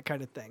safe and that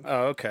kind of thing.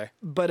 Oh, okay.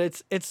 But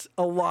it's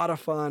a lot of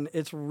fun.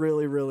 It's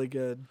really, really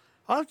good.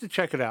 I'll have to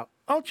check it out.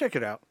 I'll check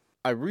it out.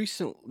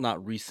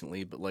 Not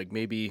recently, but like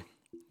maybe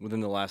within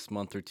the last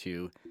month or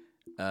two,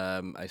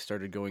 I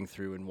started going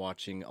through and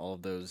watching all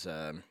of those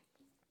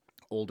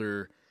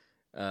older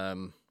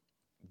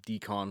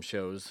DCOM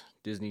shows,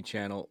 Disney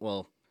Channel.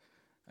 Well,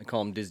 I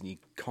call them Disney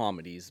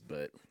comedies,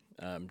 but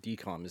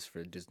DCOM is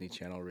for Disney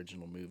Channel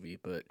original movie.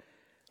 But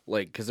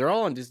like, because they're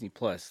all on Disney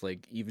Plus,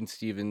 like Even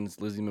Stevens,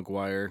 Lizzie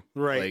McGuire,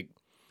 right? Like,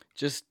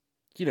 just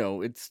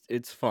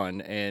it's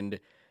fun. And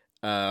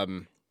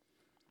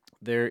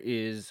there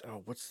is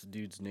what's the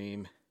dude's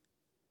name?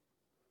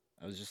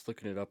 I was just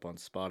looking it up on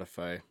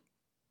Spotify.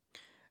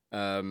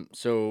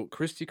 So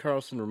Christy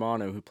Carlson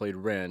Romano, who played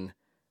Ren,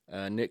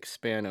 Nick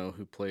Spano,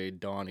 who played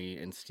Donnie,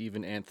 and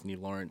Stephen Anthony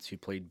Lawrence, who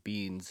played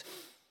Beans,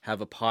 have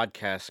a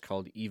podcast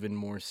called Even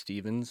More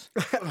Stevens.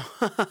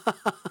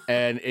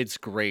 And it's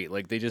great.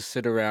 Like, they just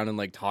sit around and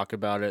like talk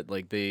about it.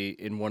 Like,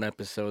 in one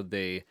episode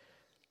they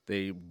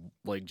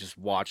like just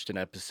watched an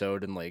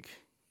episode and like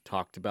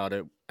talked about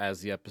it as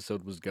the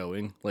episode was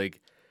going.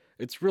 Like,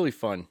 it's really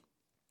fun.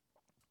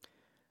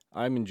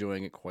 I'm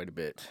enjoying it quite a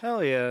bit.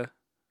 Hell yeah.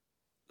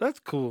 That's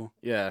cool.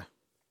 Yeah.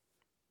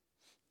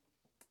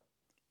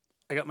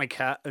 I got my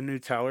cat a new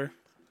tower.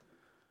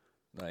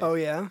 Nice. Oh,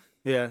 yeah?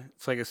 Yeah,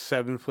 it's like a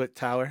 7-foot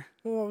tower.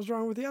 Well, what was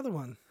wrong with the other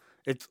one?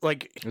 It's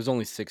like, It was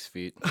only 6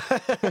 feet.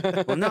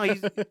 well, no,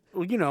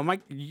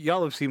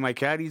 y'all have seen my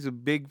cat. He's a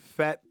big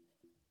fat,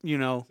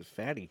 It's a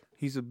fatty.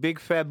 he's a big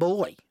fat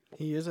boy.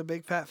 He is a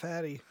big fat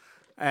fatty.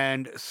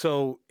 And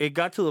so it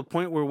got to the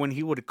point where when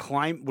he would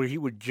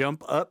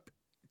jump up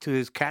to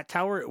his cat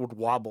tower, it would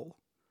wobble.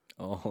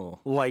 Oh.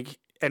 Like,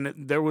 and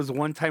there was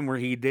one time where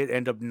he did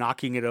end up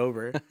knocking it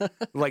over,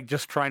 like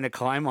just trying to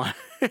climb on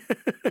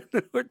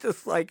it. We're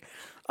just like,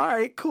 all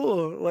right,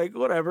 cool. Like,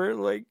 whatever.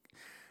 Like,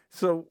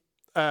 so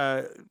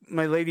my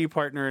lady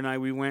partner and I,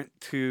 we went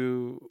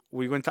to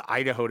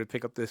Idaho to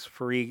pick up this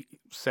free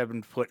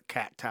 7-foot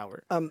cat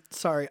tower.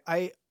 Sorry,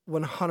 I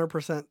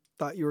 100%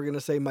 thought you were going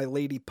to say my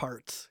lady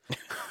parts.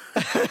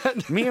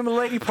 Me and my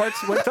lady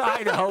parts went to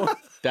Idaho.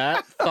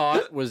 That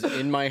thought was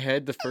in my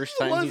head the first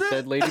time Was he it?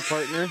 said lady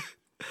partner.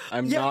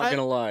 I'm not going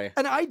to lie.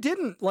 And I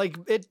didn't like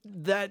it.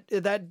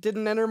 That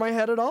didn't enter my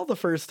head at all the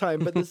first time,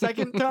 but the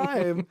second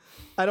time,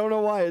 I don't know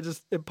why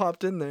it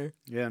popped in there.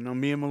 Yeah, no,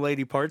 me and my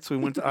lady parts, we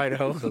went to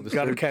Idaho. So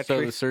got a cat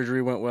tree. the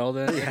surgery went well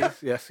then?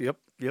 Yes, yep.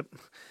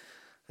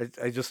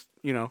 I just,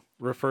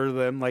 refer to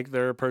them like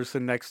they're a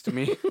person next to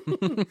me.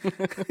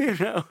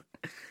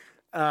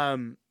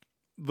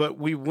 But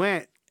we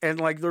went, and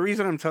like the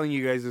reason I'm telling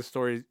you guys this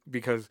story is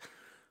because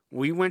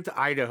we went to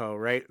Idaho,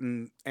 right?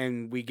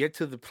 And we get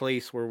to the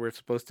place where we're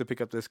supposed to pick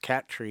up this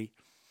cat tree.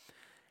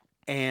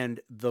 And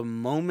the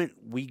moment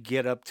we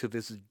get up to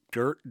this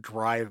dirt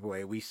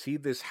driveway, we see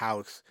this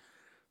house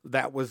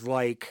that was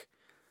like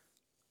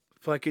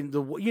fucking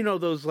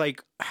those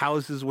like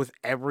houses with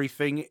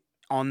everything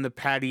on the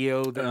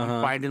patio that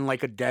you find in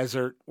like a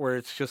desert where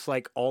it's just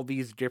like all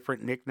these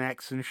different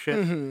knickknacks and shit.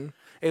 Mm-hmm.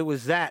 It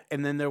was that.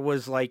 And then there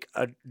was like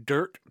a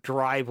dirt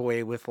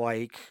driveway with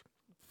like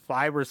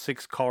 5 or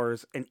 6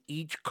 cars, and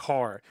each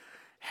car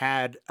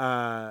had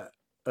a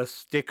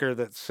sticker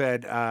that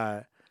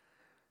said,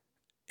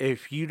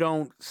 if you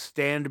don't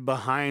stand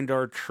behind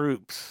our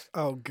troops,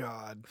 oh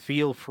God,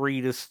 feel free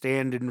to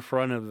stand in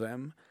front of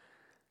them.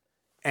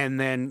 And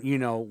then,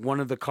 one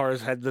of the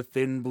cars had the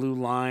thin blue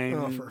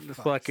line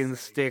fucking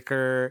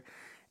sticker.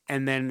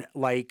 And then,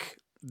 like,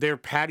 their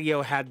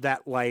patio had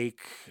that, like,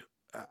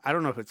 I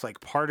don't know if it's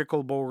like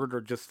particle board or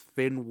just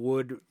thin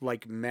wood,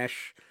 like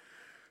mesh,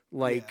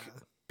 like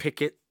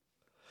picket,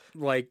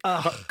 like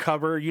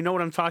cover. You know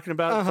what I'm talking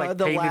about? It's like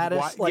the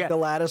lattice, the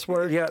lattice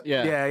work. Yeah,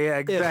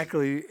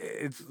 exactly.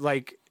 It's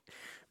like,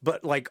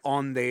 but like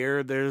on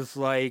there's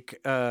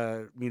like,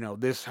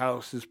 this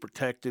house is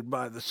protected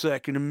by the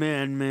Second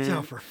Amendment.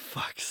 Oh, for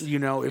fuck's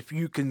sake. If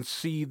you can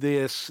see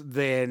this,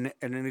 then,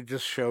 and then it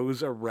just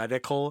shows a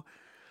reticle,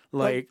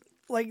 like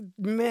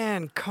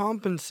man,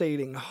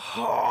 compensating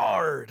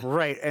hard.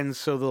 Right. And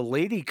so the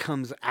lady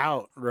comes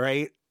out,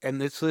 right?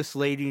 And it's this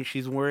lady, and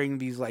she's wearing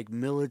these like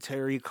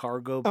military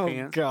cargo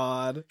pants. Oh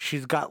God.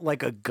 She's got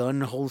like a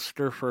gun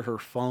holster for her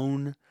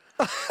phone.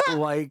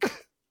 like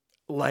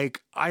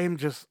I am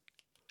just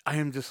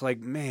like,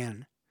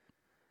 man,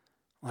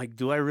 like,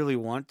 do I really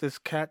want this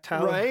cat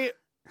tower? Right?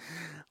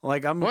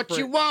 Like, what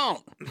you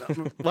want?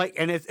 Like,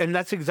 and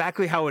that's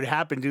exactly how it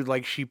happened, dude.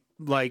 Like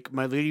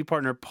my lady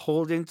partner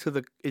pulled into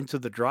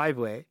the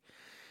driveway,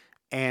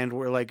 and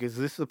we're like, is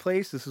this the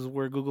place? This is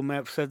where Google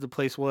Maps said the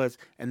place was.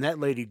 And that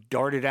lady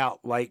darted out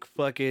like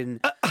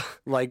fucking,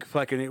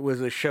 it was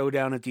a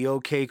showdown at the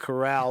OK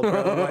Corral,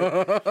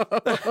 bro.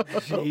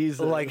 Like, Jesus.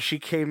 Like, she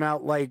came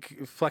out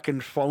like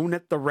fucking phone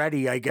at the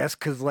ready, I guess,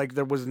 because like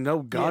there was no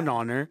gun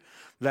on her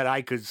that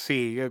I could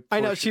see. I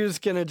know she was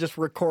gonna just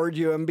record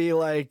you and be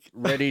like,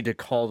 ready to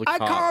call the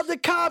cops. I called the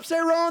cops,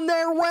 they're on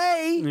their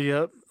way.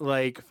 Yep.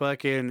 Like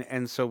fucking,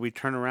 and so we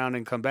turn around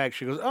and come back.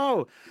 She goes,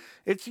 oh,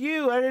 it's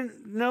you. I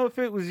didn't know if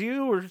it was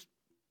you or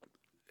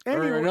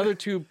another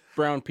 2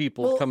 brown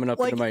people coming up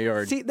into my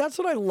yard. See, that's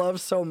what I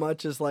love so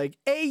much is like,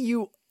 A,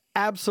 you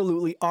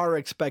absolutely are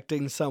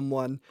expecting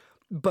someone,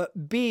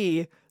 but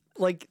B,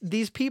 like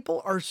these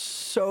people are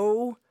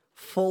so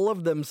full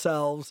of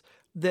themselves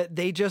that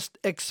they just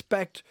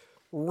expect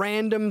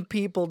random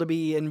people to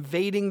be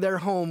invading their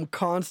home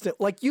constant.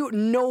 Like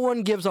no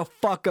one gives a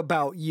fuck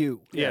about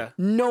you. Yeah.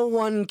 No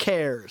one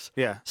cares.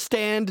 Yeah.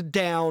 Stand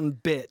down,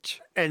 bitch.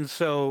 And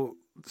so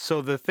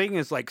the thing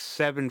is like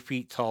 7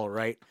 feet tall,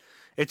 right?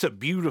 It's a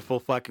beautiful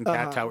fucking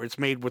cat tower. It's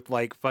made with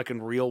like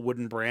fucking real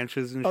wooden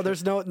branches and shit.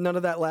 There's none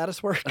of that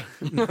lattice work?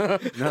 No,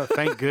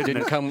 thank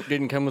goodness.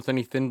 Didn't come with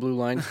any thin blue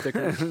line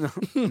stickers?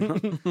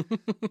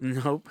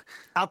 Nope.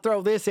 I'll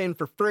throw this in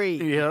for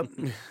free. Yep.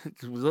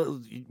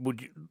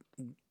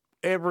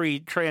 Every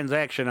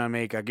transaction I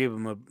make, I give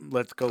them a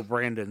 "Let's Go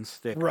Brandon"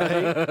 stick.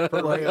 Right?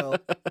 For real.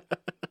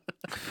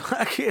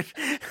 Fucking.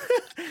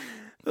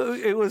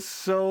 It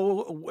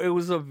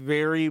was a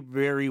very,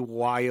 very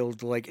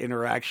wild like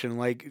interaction.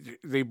 Like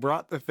they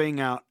brought the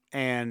thing out,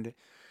 and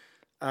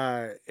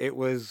it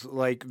was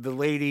like the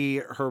lady,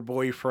 her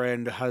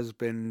boyfriend,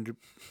 husband,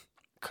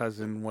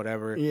 cousin,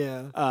 whatever.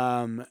 Yeah.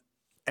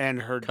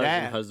 And her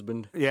Cousin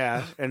husband.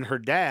 Yeah, and her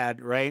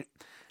dad, right?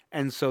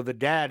 And so the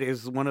dad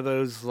is one of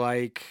those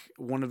like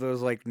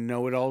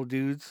know-it-all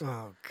dudes.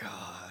 Oh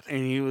God.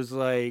 And he was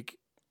like,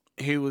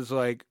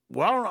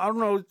 well, I don't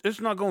know,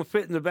 it's not going to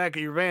fit in the back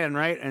of your van,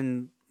 right?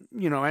 And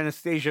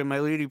Anastasia, my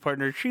lady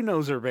partner, she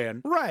knows her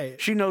van. Right.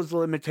 She knows the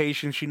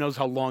limitations. She knows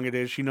how long it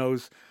is. She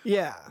knows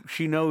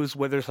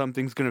whether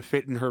something's going to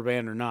fit in her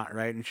van or not,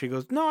 right? And she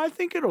goes, no, I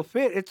think it'll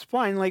fit. It's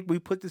fine. Like, we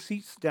put the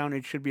seats down.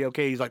 It should be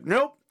okay. He's like,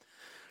 nope.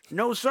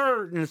 No,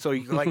 sir. And so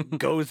he like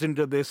goes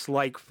into this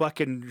like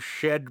fucking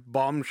shed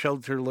bomb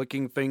shelter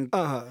looking thing,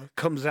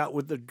 comes out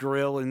with the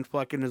drill and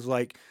fucking is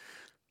like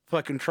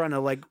fucking trying to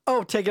like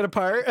take it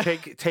apart.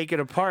 take it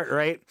apart,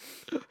 right?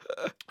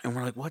 And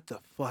we're like, what the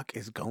fuck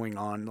is going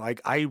on? Like,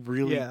 I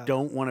really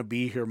don't want to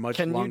be here much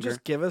longer. Can you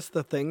just give us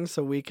the thing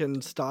so we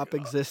can stop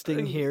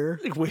existing here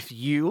with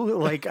you?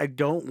 Like, I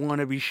don't want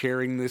to be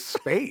sharing this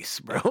space,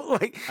 bro.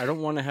 Like, I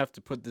don't want to have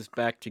to put this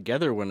back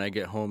together when I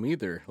get home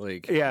either.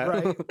 Like, yeah,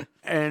 right.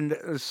 And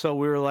so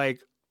we were like,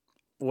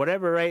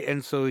 whatever, right?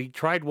 And so he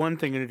tried one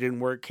thing and it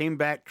didn't work. Came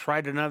back,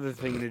 tried another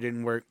thing and it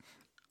didn't work.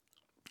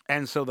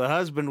 And so the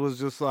husband was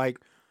just like,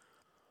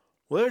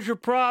 where's your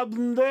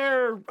problem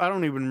there? I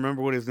don't even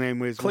remember what his name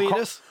was.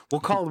 Cletus?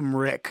 We'll call him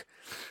Rick.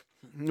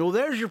 Well,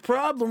 there's your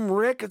problem,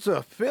 Rick. It's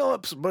a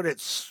Phillips, but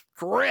it's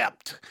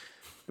stripped.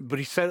 But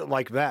he said it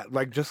like that,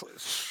 like just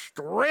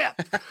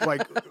stripped,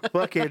 like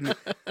fucking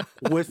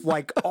with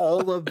like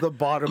all of the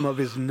bottom of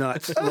his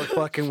nuts. The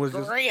fucking was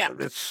just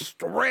it's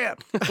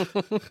stripped.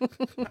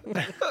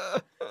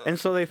 And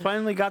so they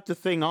finally got the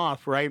thing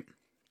off, right?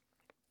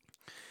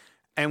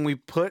 And we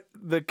put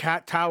the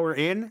cat tower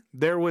in.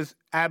 There was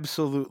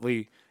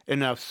absolutely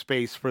enough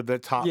space for the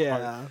top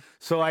part.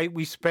 So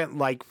we spent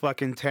like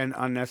fucking 10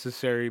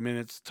 unnecessary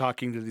minutes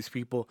talking to these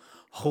people,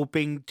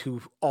 hoping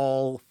to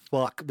all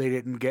fuck they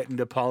didn't get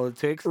into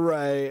politics.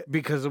 Right.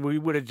 Because we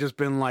would have just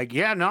been like,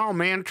 yeah, no,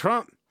 man,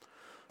 Trump.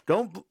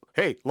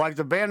 Hey, like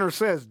the banner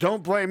says,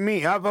 don't blame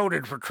me. I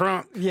voted for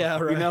Trump. Yeah,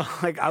 right.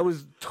 Like I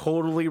was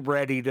totally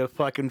ready to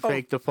fucking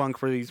fake the funk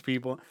for these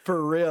people.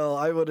 For real.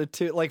 I would have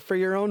too. Like for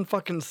your own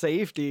fucking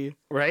safety.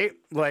 Right?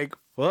 Like,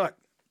 fuck.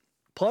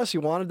 Plus, you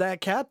wanted that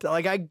cat.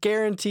 Like, I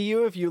guarantee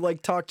you, if you,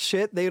 like, talked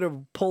shit, they'd have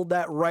pulled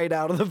that right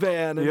out of the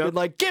van and been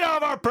like, get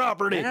off our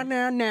property. Now.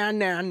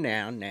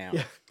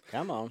 Yeah.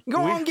 Come on.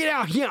 Go on, get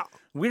out. Yeah.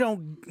 We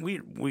don't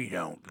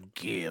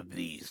give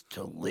these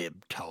to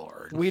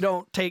libtards. We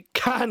don't take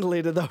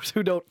kindly to those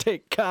who don't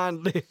take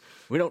kindly.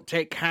 We don't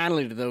take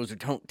kindly to those who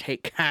don't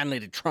take kindly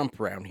to Trump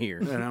around here.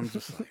 And I'm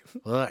just like,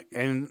 fuck.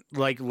 And,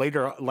 like,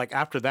 later, like,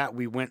 after that,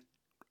 we went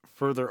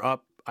further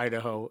up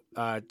Idaho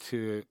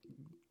to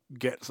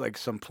get like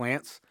some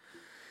plants,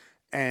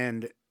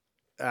 and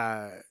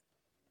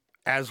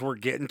as we're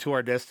getting to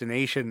our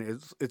destination,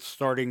 it's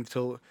starting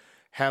to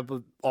have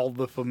all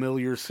the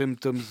familiar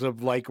symptoms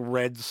of like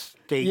red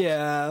state,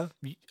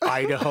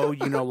 Idaho,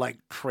 like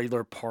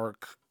trailer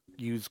park,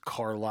 used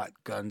car lot,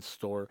 gun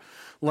store,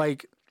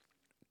 like,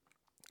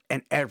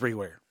 and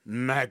everywhere.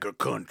 MAGA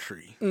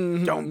country.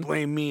 Mm-hmm. Don't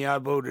blame me. I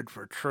voted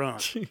for Trump.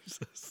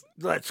 Jesus.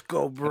 Let's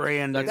go,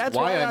 Brandon. That's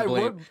why I'm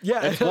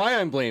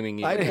blaming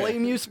you. I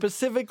blame you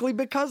specifically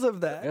because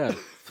of that. Yeah.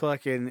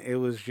 Fucking, it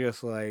was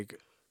just like,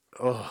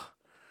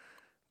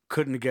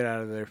 couldn't get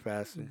out of there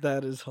faster.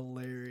 That is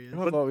hilarious.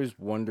 What I've always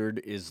wondered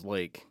is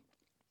like,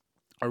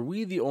 are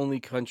we the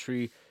only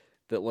country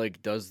that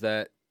like does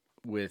that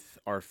with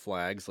our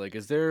flags? Like,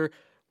 is there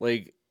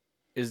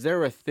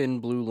a thin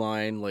blue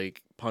line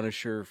like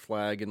Punisher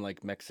flag in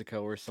like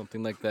Mexico or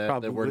something like that?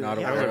 Probably. That we're not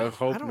aware of?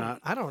 Hope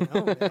not. I don't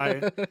know.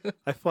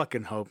 I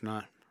fucking hope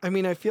not. I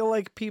mean, I feel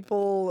like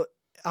people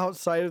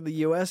outside of the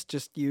U.S.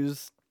 just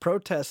use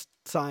protest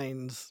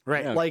signs,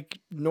 right? Yeah. Like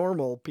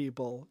normal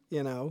people,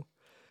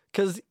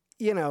 because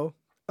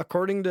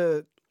according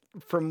to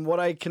from what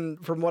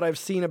I've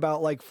seen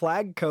about like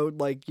flag code,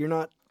 like you're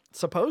not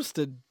supposed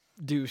to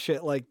do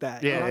shit like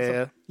that.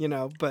 Yeah.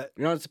 But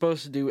you're not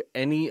supposed to do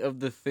any of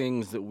the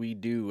things that we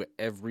do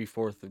every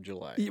 4th of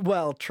July.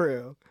 Well,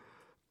 true.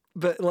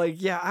 But like,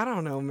 yeah, I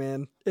don't know,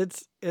 man.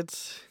 It's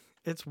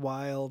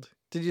wild.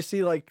 Did you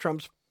see like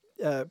Trump's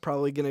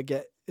probably gonna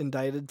get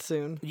indicted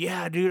soon?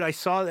 Yeah, dude, I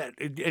saw that.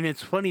 And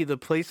it's funny, the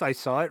place I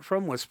saw it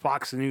from was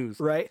Fox News.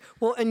 Right.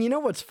 Well, and you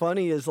know what's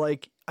funny is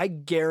like, I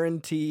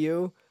guarantee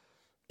you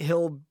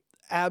he'll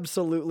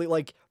absolutely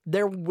like,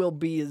 there will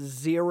be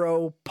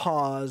zero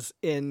pause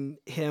in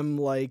him,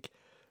 like,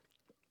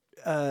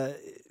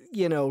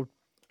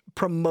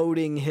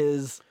 promoting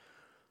his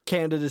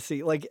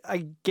candidacy. Like,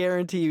 I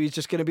guarantee you he's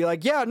just going to be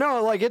like, yeah,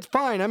 no, like, it's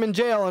fine. I'm in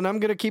jail and I'm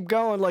going to keep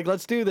going. Like,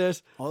 let's do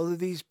this. All of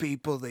these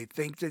people, they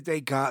think that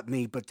they got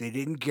me, but they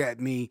didn't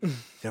get me.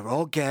 They're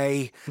all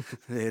gay.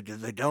 They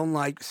don't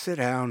like, sit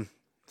down.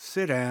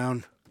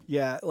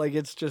 Yeah, like,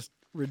 it's just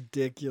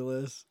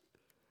ridiculous.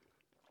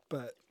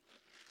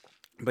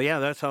 But yeah,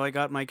 that's how I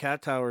got my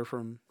cat tower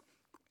from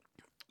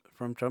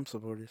Trump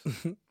supporters.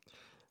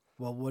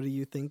 well, what do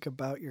you think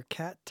about your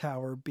cat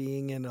tower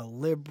being in a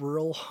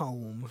liberal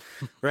home?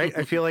 Right?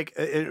 I feel like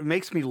it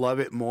makes me love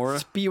it more.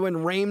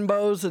 Spewing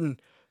rainbows and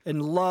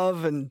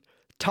love and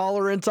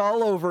tolerance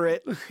all over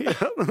it.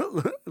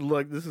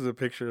 Look, this is a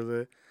picture of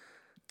the.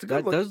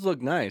 That does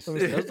look nice.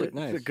 It does look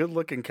nice. It's a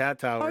good-looking cat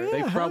tower. Oh,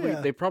 yeah,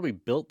 They probably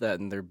built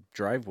that in their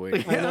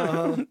driveway. I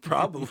know.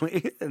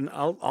 Probably, and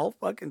I'll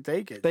fucking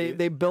take it.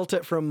 They built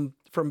it from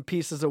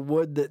pieces of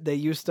wood that they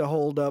used to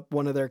hold up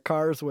one of their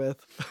cars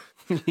with.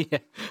 Yeah.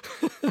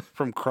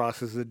 From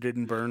crosses that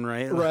didn't burn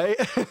right. Right?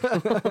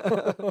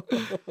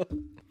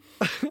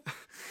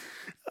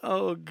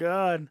 Oh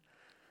God.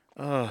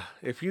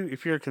 If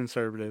you're a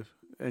conservative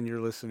and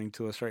you're listening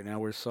to us right now,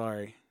 we're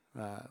sorry.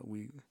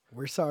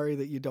 We're sorry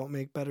that you don't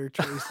make better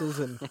choices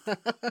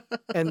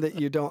and that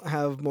you don't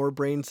have more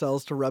brain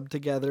cells to rub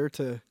together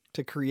to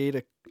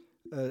create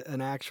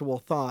an actual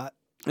thought.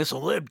 It's a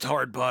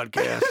libtard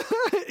podcast.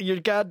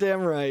 You're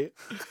goddamn right.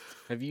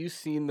 Have you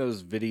seen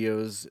those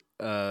videos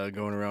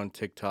going around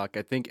TikTok?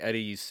 I think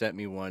Eddie, you sent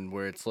me one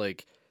where it's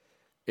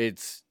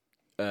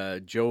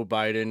Joe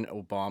Biden,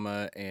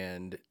 Obama,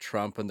 and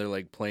Trump, and they're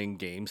like playing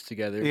games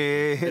together.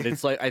 Yeah. And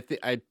it's like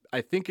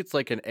I think it's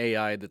like an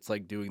AI that's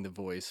like doing the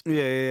voice.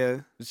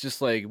 Yeah. It's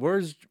just like,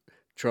 where's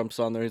Trump's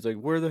on there? He's like,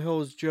 where the hell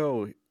is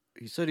Joe?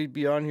 He said he'd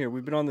be on here.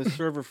 We've been on this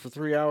server for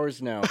 3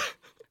 hours now.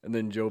 And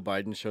then Joe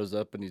Biden shows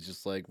up and he's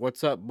just like,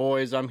 what's up,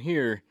 boys? I'm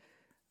here.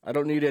 I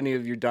don't need any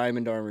of your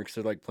diamond armor because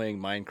they're like playing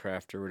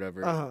Minecraft or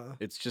whatever. Uh-huh.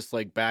 It's just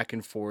like back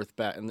and forth,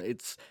 and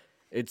it's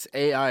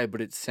AI,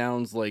 but it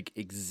sounds like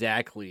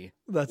exactly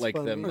That's like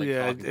funny. them. Like,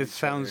 Yeah, talking to it each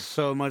sounds other.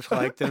 so much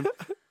like them.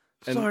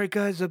 And- Sorry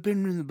guys, I've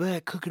been in the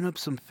back cooking up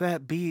some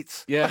fat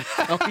beets. Yeah.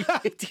 Oh, yeah.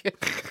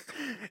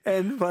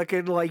 And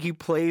fucking like he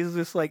plays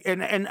this like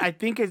and I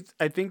think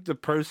the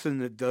person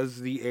that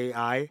does the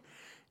AI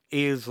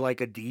is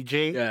like a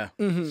DJ. Yeah.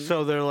 Mhm.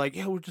 So they're like,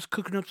 yeah, we're just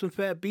cooking up some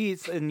fat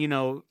beets, and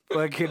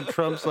fucking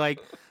Trump's like,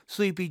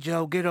 Sleepy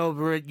Joe, get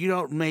over it. You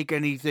don't make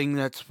anything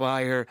that's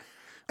fire.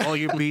 All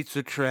your beats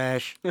are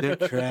trash. They're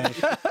trash.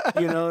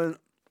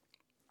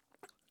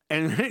 And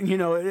and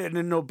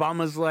then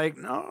Obama's like,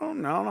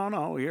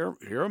 no.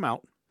 Hear him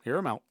out.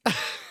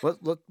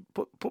 Let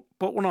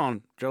put one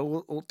on,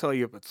 Joe. We'll tell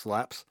you if it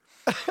slaps.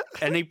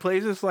 And he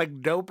plays this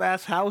like dope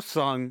ass house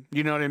song.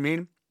 You know what I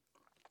mean?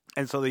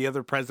 And so the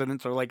other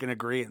presidents are like in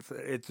agreement.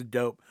 It's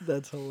dope.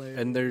 That's hilarious.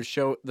 And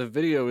the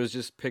video is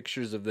just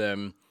pictures of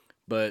them,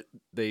 but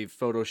they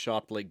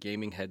photoshopped like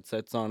gaming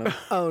headsets on them.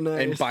 Oh,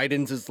 nice. And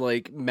Biden's is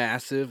like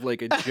massive,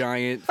 like a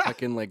giant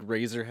fucking like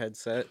Razer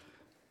headset.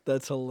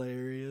 That's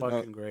hilarious.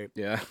 Fucking great.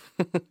 Yeah.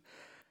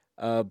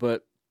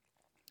 But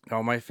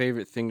my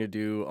favorite thing to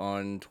do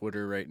on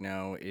Twitter right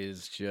now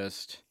is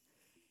just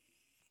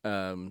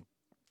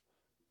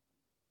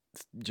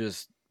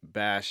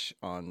bash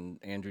on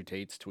Andrew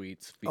Tate's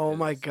tweets. Oh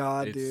my because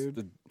God,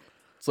 dude.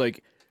 It's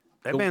like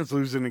That man's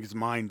losing his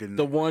mind.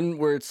 the one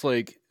where it's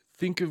like,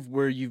 think of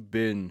where you've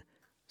been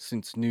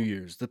since New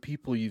Year's, the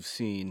people you've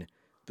seen,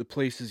 the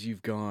places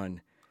you've gone.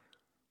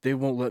 They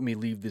won't let me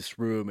leave this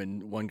room.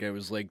 And one guy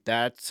was like,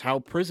 that's how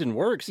prison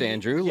works,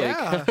 Andrew.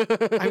 Yeah.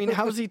 Like, I mean,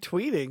 how's he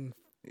tweeting?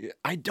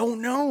 I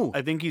don't know.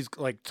 I think he's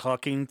like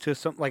talking to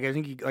some. Like I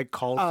think he like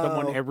calls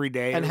someone every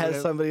day And or has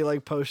whatever. somebody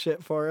like post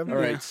shit for him. All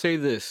right, say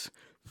this.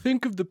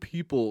 Think of the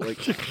people.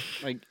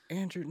 Like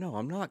Andrew, no,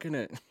 I'm not going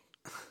to.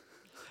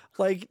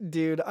 Like,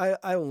 dude,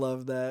 I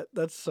love that.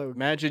 That's so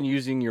Imagine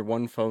using your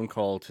one phone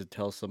call to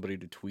tell somebody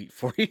to tweet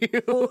for you.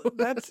 well,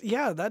 that's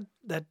yeah, that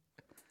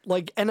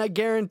like, and I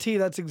guarantee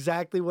that's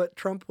exactly what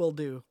Trump will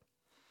do.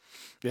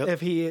 Yep.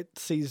 If he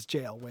sees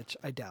jail, which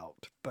I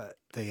doubt, but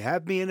They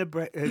have me in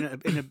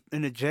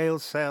a jail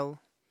cell.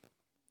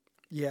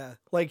 yeah,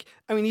 like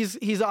I mean,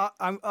 he's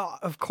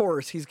of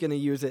course he's gonna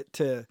use it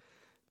to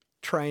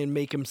try and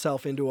make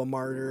himself into a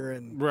martyr,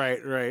 and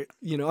Right.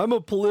 I'm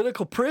a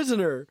political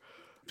prisoner.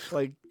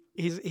 Like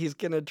he's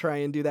gonna try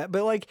and do that,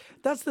 but like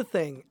that's the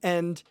thing,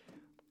 and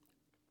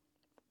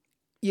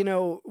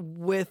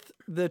with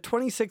the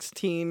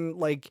 2016,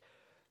 like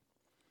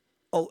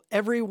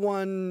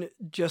everyone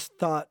just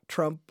thought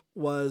Trump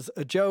was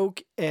a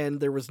joke and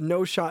there was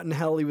no shot in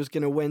hell he was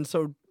going to win.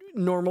 So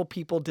normal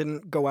people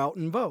didn't go out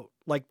and vote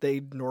like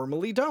they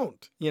normally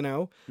don't,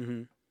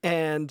 Mm-hmm.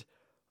 And,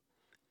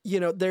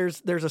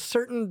 there's a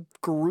certain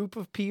group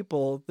of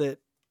people that,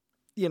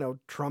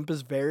 Trump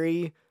is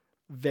very,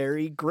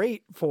 very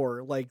great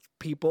for, like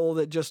people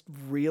that just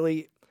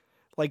really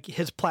like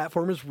his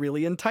platform is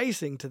really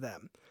enticing to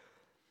them.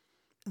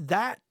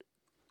 That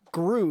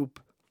group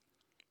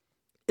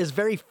is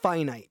very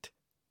finite,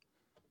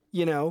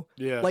 Yeah.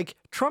 Like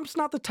Trump's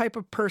not the type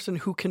of person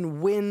who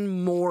can win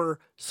more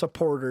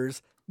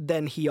supporters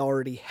than he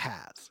already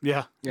has.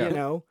 Yeah.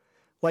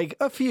 Like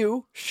a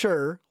few,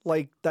 sure.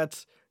 Like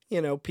that's,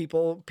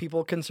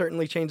 people can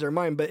certainly change their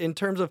mind. But in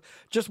terms of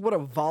just what a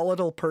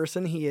volatile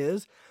person he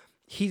is,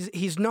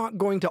 he's not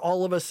going to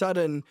all of a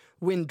sudden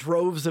win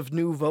droves of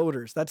new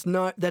voters. That's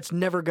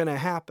never going to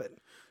happen.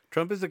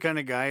 Trump is the kind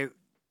of guy.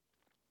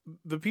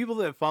 The people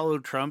that follow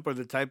Trump are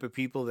the type of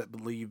people that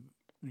believe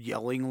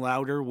yelling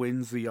louder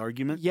wins the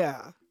argument.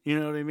 Yeah. You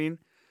know what I mean?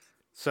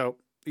 So,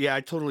 yeah,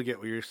 I totally get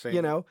what you're saying.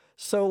 You know?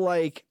 So,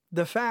 like,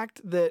 the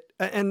fact that,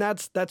 and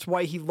that's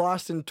why he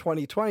lost in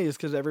 2020 is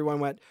because everyone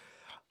went,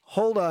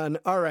 hold on,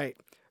 all right,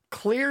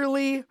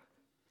 clearly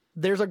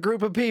there's a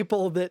group of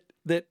people that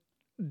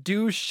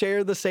do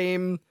share the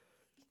same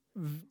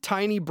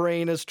tiny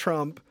brain as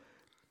Trump.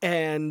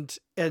 And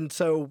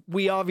so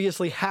we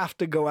obviously have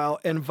to go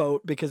out and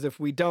vote because if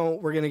we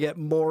don't, we're going to get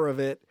more of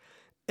it.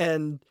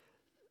 And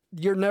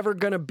you're never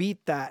going to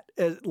beat that.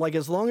 Like,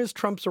 as long as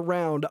Trump's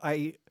around,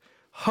 I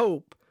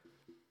hope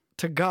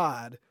to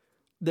God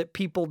that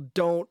people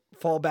don't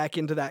fall back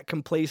into that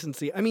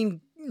complacency. I mean,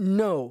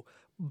 no,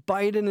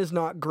 Biden is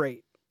not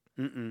great.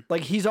 Mm-mm.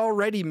 Like, he's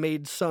already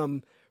made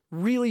some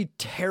really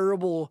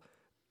terrible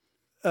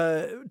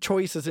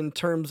choices in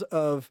terms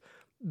of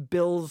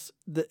bills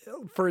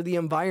for the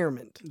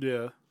environment.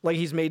 Yeah. Like,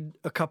 he's made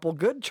a couple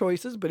good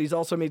choices, but he's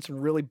also made some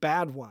really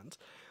bad ones.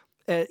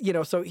 You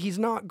know, so he's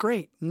not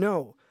great.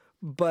 No.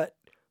 But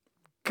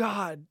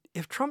God,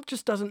 if Trump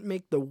just doesn't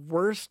make the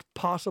worst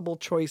possible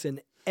choice in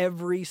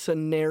every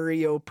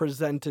scenario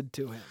presented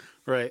to him.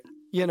 Right.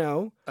 You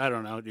know? I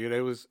don't know, dude.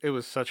 It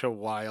was such a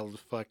wild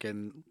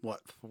fucking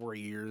 4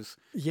 years.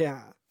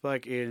 Yeah.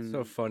 Fucking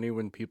So funny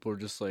when people are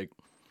just like,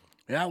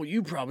 yeah, well,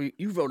 you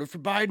voted for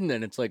Biden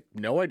then. It's like,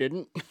 no, I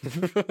didn't.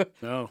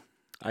 No.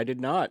 I did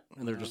not.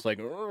 And they're just like,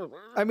 "Ugh."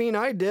 I mean,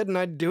 I did, and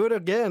I'd do it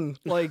again.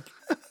 Like,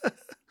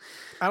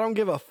 I don't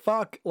give a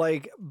fuck.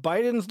 Like,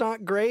 Biden's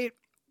not great.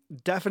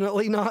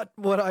 Definitely not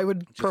what I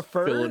would Just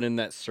prefer. filling in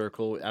that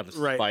circle out of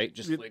Right. spite.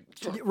 Just like,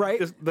 Right?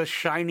 Just the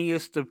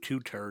shiniest of two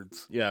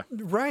turds. yeah.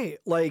 Right.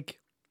 Like,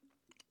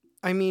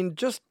 I mean,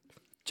 just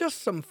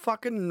some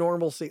fucking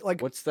normalcy.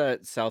 Like, What's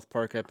that South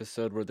Park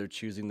episode where they're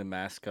choosing the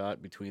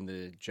mascot between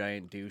the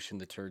giant douche and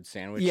the turd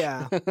sandwich?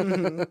 yeah,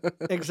 mhm,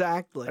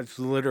 exactly. That's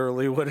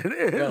literally what it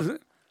is. Yeah.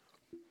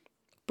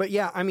 But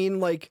yeah, I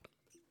mean, like,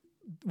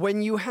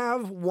 when you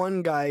have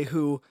one guy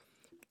who,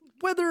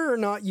 whether or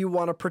not you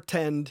want to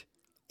pretend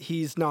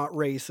he's not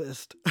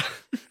racist,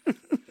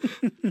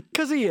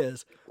 because he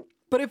is,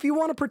 but if you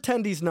want to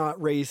pretend he's not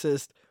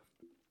racist,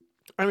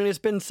 I mean, it's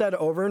been said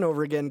over and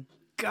over again,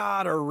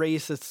 God, are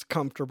racists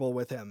comfortable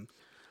with him?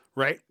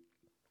 Right?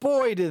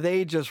 Boy, do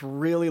they just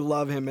really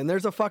love him, and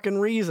there's a fucking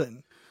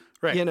reason.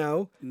 Right. You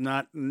know?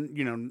 Not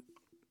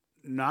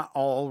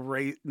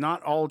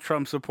all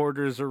Trump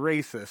supporters are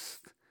racist.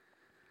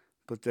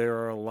 But there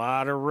are a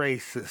lot of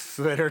racists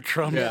that are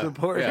Trump Yeah,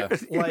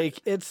 supporters.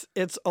 Like, it's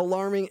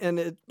alarming, and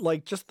it,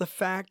 like, just the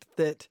fact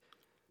that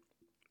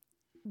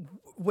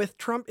with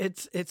Trump,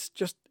 it's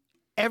just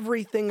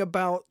everything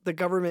about the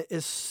government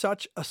is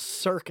such a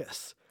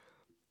circus.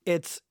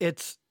 It's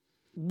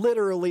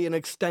literally an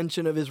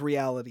extension of his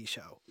reality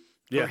show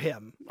for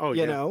him. Oh,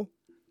 you yeah. know?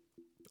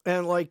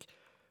 And like,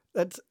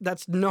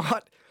 that's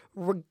not,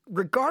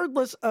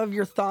 regardless of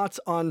your thoughts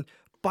on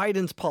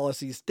Biden's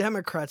policies,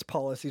 Democrats'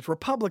 policies,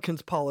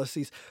 Republicans'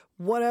 policies,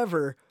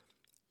 whatever,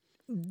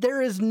 there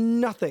is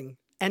nothing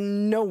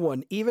and no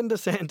one, even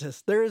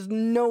DeSantis, there is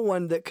no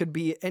one that could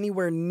be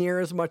anywhere near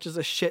as much as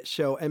a shit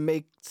show and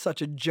make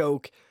such a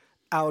joke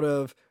out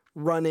of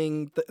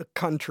running the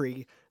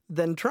country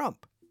than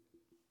Trump.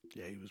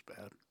 Yeah, he was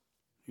bad.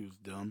 He was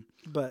dumb.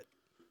 But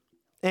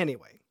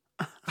anyway.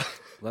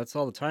 That's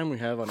all the time we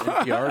have on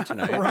NPR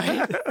tonight.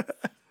 Right?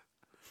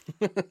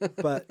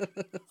 But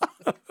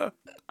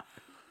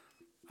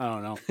I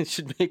don't know. You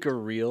should make a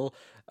reel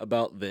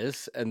about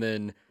this, and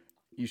then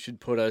you should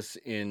put us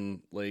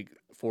in like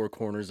four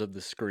corners of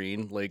the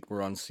screen, like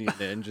we're on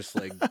CNN, just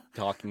like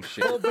talking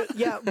shit. well,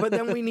 but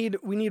then we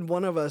need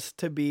one of us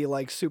to be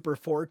like super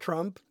for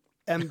Trump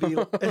and be, you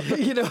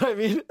know what I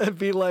mean? And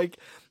be like,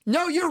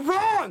 no, you're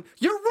wrong,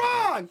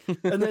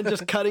 and then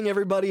just cutting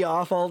everybody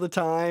off all the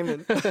time.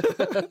 And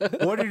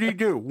What did he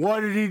do?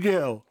 What did he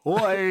do?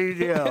 What did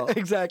he do?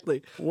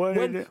 exactly.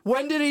 When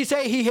When did he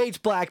say he hates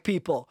black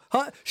people?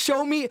 Huh?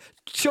 Show me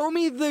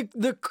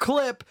the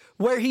clip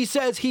where he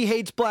says he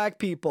hates black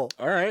people.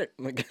 All right.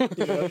 Like,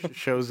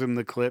 shows him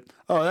the clip.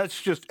 Oh, that's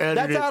just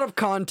edited. That's out of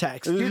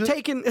context. You're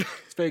taking.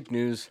 it's fake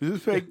news. This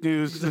is fake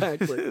news.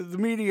 Exactly. The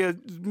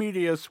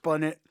media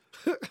spun it.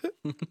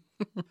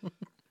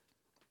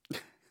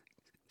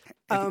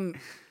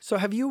 So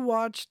have you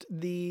watched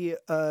the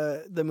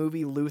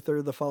movie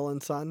Luther: The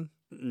Fallen Son?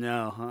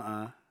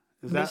 No,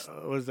 Miss-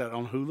 was that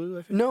on Hulu?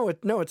 I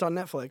think. No, it's on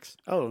Netflix.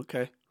 Oh,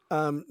 okay.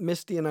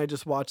 Misty and I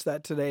just watched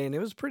that today, and it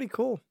was pretty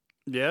cool.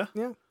 Yeah.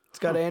 Yeah, it's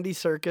got Andy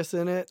Serkis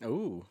in it.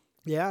 Ooh.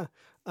 Yeah,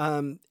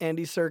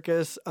 Andy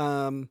Serkis.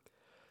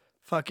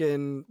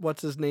 Fucking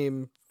what's his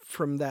name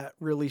from that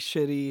really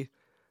shitty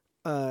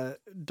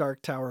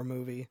Dark Tower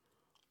movie?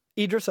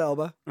 Idris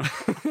Elba.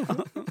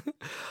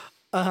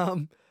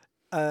 I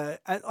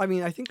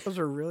mean, I think those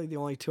are really the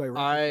only two I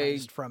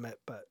recognized from it.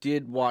 But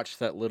Did watch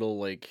that little,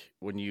 like,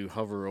 when you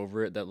hover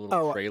over it, that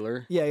little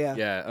trailer? yeah.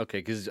 Yeah, okay,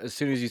 because as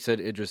soon as you said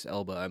Idris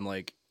Elba, I'm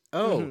like,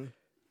 oh,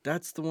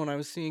 That's the one I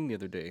was seeing the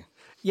other day.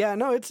 Yeah,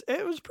 no,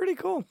 it was pretty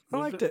cool. I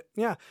liked it.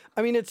 Yeah,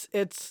 I mean, it's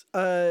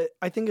I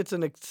think it's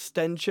an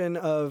extension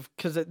of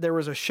because there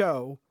was a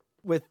show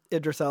with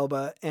Idris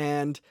Elba,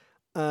 and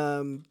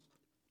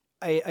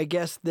I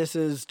guess this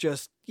is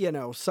just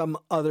some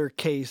other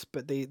case,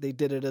 but they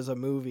did it as a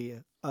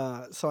movie.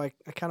 So I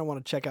kind of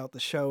want to check out the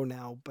show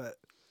now, but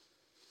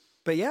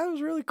yeah, it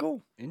was really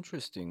cool.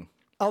 Interesting.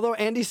 Although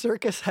Andy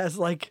Serkis has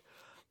like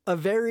a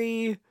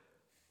very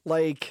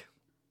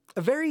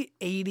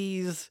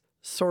 80s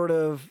sort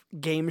of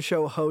game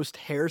show host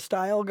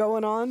hairstyle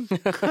going on.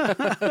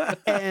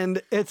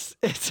 And it's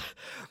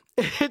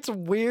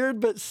weird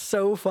but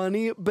so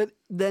funny, but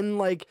then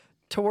like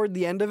toward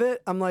the end of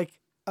it I'm like,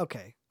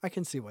 okay, I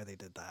can see why they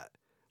did that.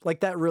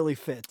 Like that really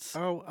fits.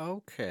 Oh,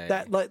 okay.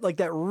 That like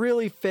that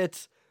really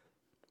fits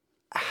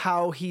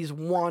how he's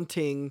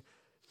wanting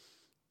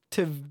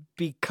to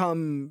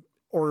become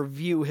or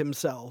view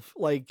himself.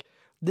 Like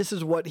this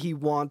is what he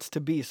wants to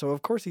be. So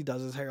of course he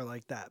does his hair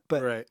like that.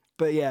 But Right.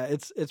 But yeah,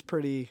 it's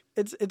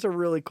a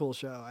really cool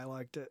show. I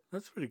liked it.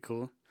 That's pretty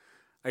cool.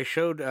 I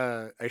showed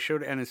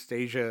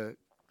Anastasia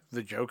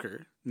the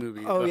Joker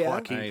movie, Oh, the yeah?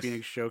 Joaquin Nice.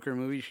 Phoenix Joker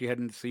movie. She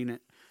hadn't seen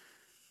it,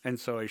 and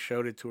so I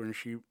showed it to her, and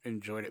she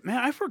enjoyed it. Man,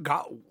 I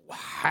forgot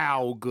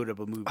how good of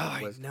a movie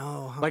it was. I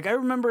know. Like I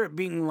remember it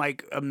being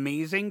like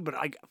amazing, but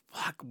like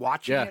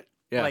watching it,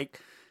 like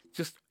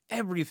just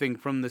everything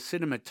from the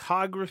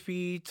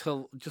cinematography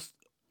to just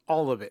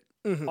all of it,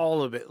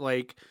 all of it.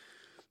 Like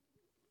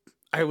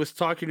I was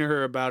talking to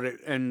her about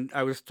it, and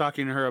I was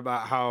talking to her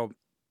about how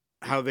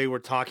they were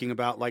talking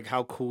about like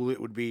how cool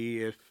it would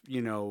be if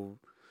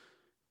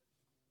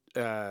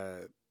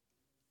Robert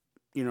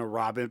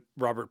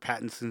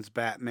Pattinson's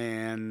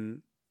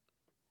Batman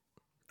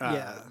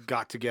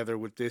got together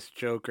with this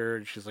Joker,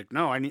 and she's like,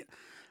 no, I need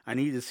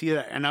to see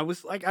that. And I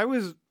was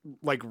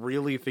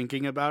really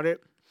thinking about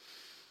it,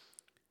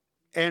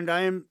 and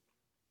I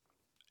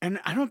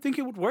don't think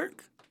it would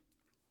work.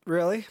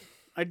 Really?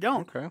 I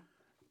don't. Okay.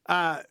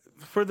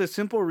 For the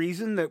simple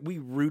reason that we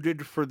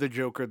rooted for the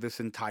Joker this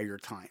entire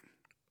time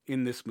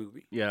in this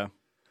movie. Yeah.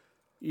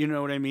 You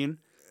know what I mean?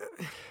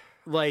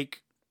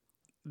 Like,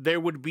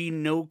 there would be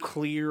no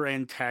clear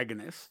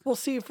antagonist. Well,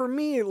 see, for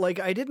me, like,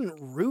 I didn't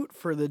root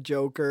for the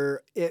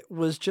Joker. It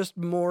was just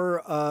more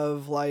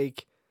of,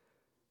 like,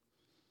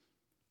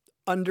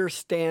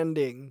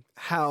 understanding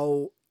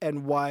how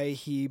and why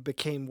he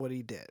became what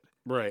he did.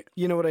 Right.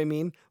 You know what I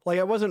mean? Like,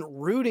 I wasn't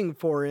rooting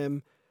for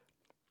him,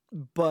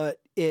 but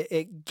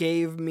it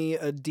gave me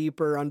a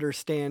deeper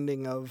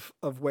understanding of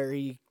where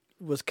he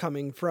was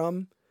coming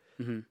from.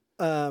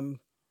 Mm-hmm.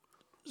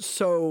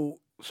 So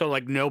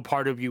like no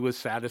part of you was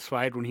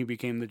satisfied when he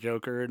became the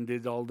Joker and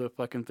did all the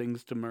fucking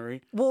things to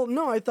Murray? Well,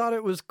 no, I thought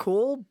it was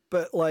cool,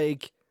 but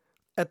like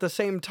at the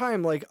same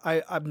time, like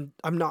I'm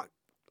not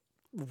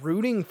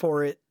rooting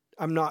for it.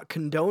 I'm not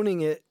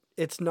condoning it.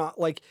 It's not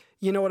like,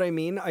 you know what I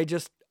mean? I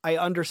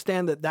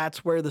understand that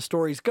that's where the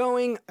story's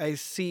going. I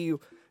see,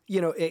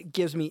 it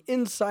gives me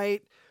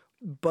insight,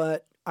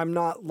 but I'm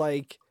not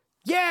like,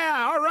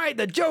 yeah, all right,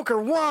 the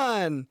Joker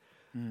won.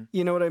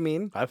 You know what I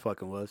mean? I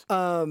fucking was.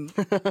 But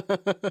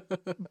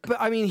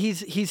I mean,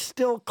 he's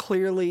still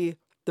clearly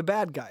the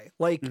bad guy.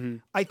 Like,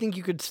 I think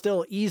you could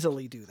still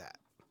easily do that.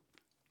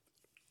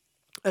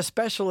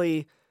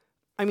 Especially,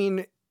 I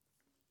mean,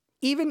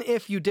 even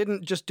if you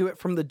didn't just do it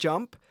from the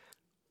jump,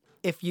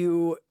 if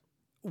you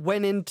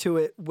went into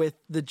it with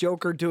the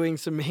Joker doing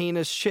some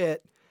heinous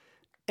shit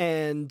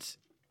and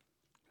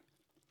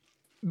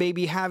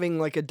maybe having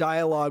like a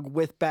dialogue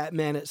with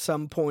Batman at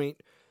some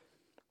point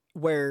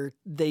where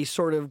they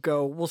sort of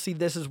go, well, see,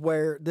 this is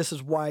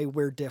why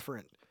we're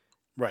different.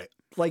 Right.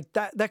 Like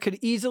that could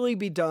easily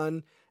be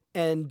done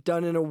and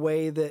done in a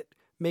way that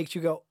makes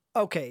you go,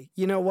 okay,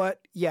 you know what?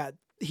 Yeah,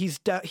 he's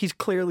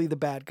clearly the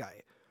bad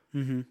guy.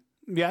 Mm-hmm.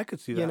 Yeah, I could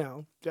see that. You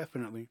know,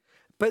 definitely.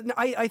 But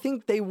I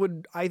think they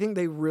would. I think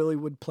they really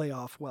would play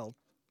off well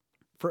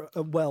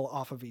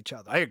off of each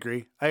other. I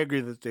agree. I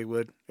agree that they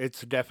would.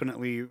 It's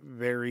definitely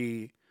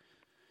very,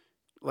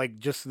 like,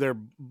 just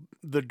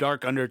the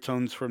dark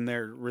undertones from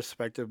their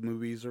respective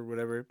movies or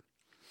whatever.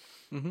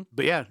 Mm-hmm.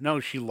 But yeah,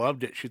 no, she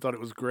loved it. She thought it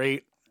was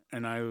great,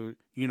 and I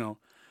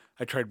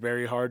tried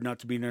very hard not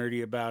to be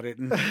nerdy about it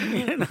and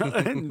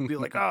and be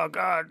like, oh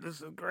God,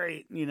 this is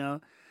great,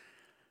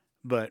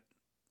 But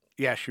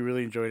yeah, she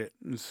really enjoyed it,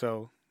 and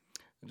so.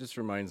 It just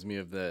reminds me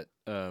of that,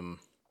 the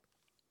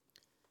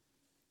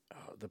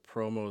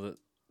promo that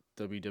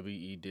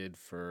WWE did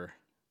for,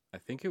 I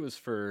think it was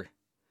for,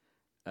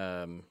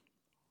 what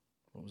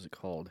was it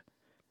called?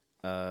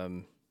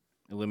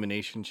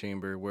 Elimination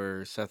Chamber,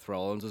 where Seth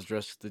Rollins was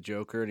dressed as the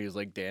Joker and he was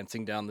like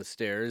dancing down the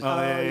stairs. Oh,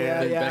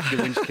 yeah. And Becky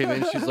Lynch came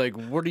in, she's like,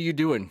 what are you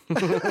doing?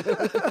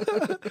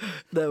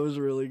 That was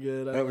really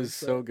good. That was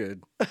so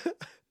good.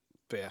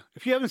 But yeah,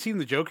 if you haven't seen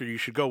The Joker, you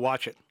should go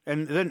watch it.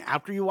 And then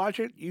after you watch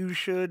it, you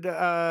should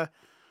check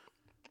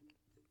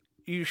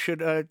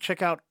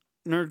out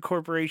Nerd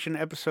Corporation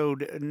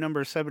episode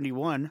number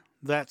 71.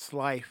 That's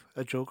Life,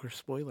 a Joker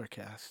spoiler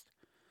cast.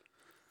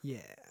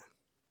 Yeah.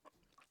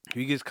 Have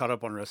you guys caught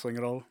up on wrestling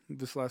at all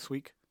this last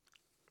week?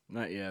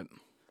 Not yet.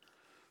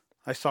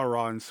 I saw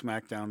Raw and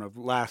SmackDown of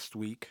last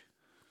week.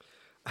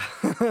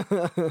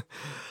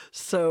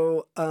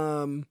 So,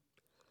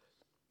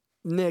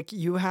 Nick,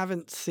 you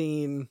haven't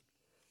seen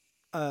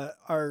it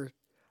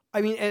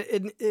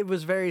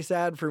was very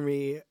sad for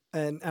me,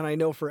 and I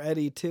know for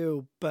Eddie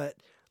too, but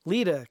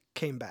Lita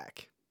came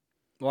back.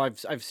 Well,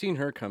 I've seen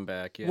her come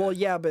back, yeah. Well,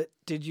 yeah, but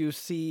did you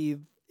see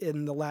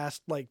in the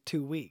last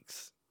 2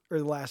 weeks or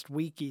the last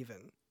week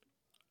even?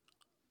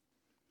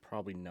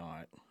 Probably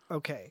not.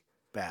 Okay.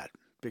 Bad.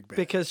 Big bad.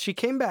 Because she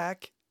came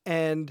back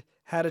and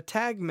had a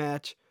tag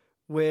match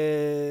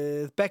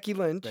with Becky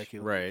Lynch.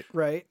 Right.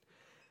 Right.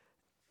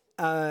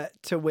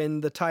 To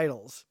win the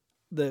titles,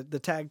 the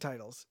tag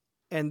titles.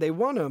 And they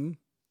won them,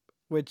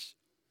 which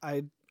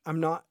I'm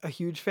not a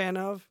huge fan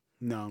of.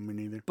 No, me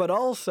neither. But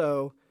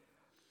also,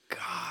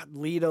 God,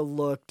 Lita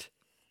looked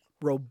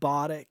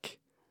robotic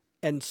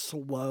and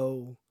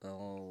slow.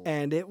 Oh.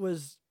 And it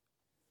was,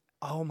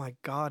 oh my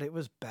God, it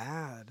was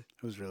bad.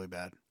 It was really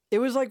bad. It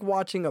was like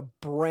watching a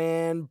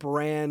brand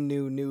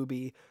new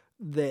newbie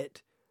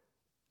that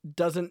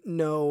doesn't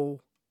know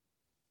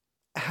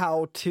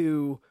how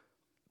to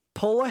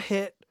pull a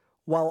hit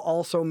while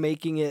also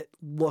making it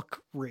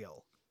look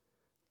real.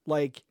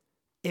 Like,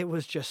 it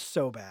was just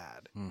so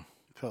bad.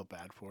 Felt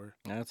bad for her.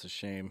 That's a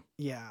shame.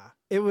 Yeah.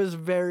 It was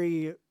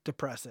very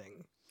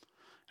depressing.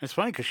 It's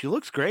funny because she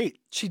looks great.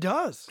 She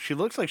does. She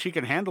looks like she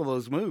can handle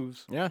those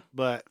moves. Yeah.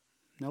 But,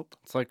 nope.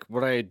 It's like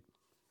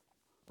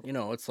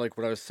it's like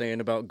what I was saying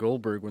about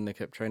Goldberg when they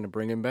kept trying to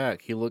bring him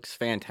back. He looks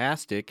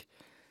fantastic,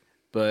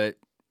 but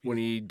when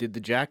he did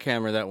the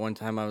jackhammer that one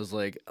time, I was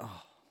like,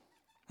 oh.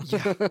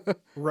 Yeah.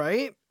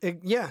 Right?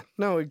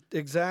 No,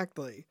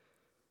 exactly.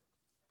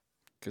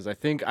 Because I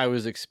think I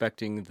was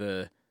expecting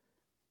the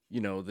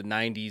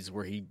 90s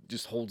where he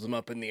just holds him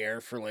up in the air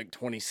for like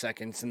 20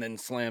 seconds and then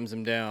slams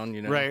him down,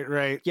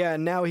 Right. Yeah,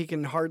 now he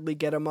can hardly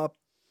get him up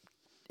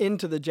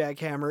into the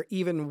jackhammer,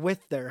 even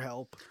with their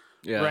help.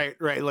 Yeah.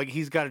 Right. Like,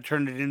 he's got to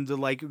turn it into,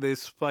 like,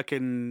 this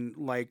fucking,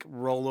 like,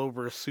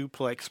 rollover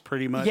suplex,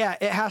 pretty much. Yeah,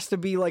 it has to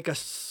be like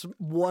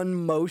one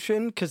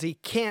motion, because he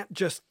can't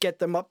just get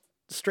them up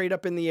straight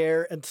up in the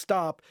air and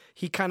stop.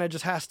 He kind of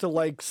just has to,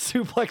 like,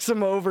 suplex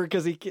them over,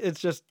 because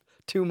it's just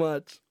too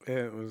much.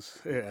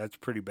 It's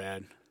pretty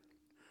bad.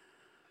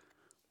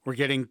 We're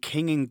getting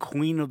King and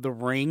Queen of the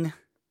Ring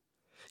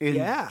in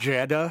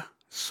Jeddah,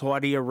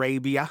 Saudi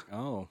Arabia.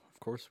 Oh, of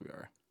course we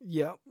are.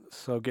 Yep.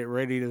 So get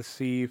ready to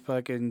see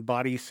fucking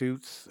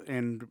bodysuits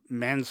and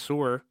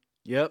Mansoor.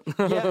 Yep.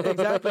 Yeah,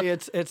 exactly.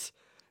 It's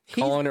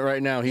calling it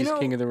right now. He's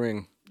King of the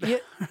Ring. Yeah,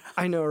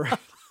 I know, right?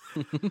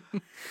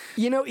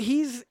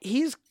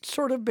 He's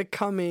sort of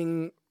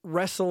becoming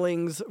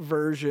wrestling's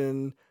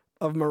version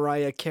of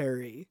Mariah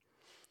Carey.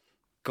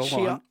 Go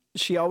on.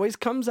 She always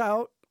comes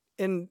out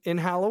in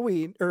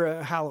Halloween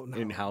or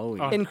Halloween. In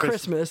Halloween. In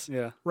Christmas.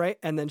 Yeah. Right?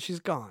 And then she's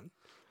gone.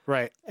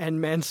 Right. And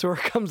Mansoor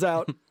comes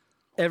out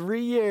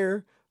every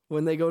year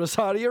when they go to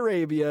Saudi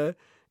Arabia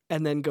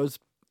and then goes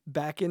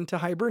back into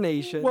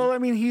hibernation. Well, I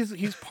mean,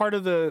 he's part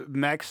of the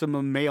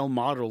maximum male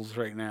models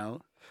right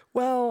now.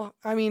 Well,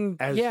 I mean,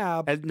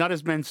 not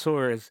as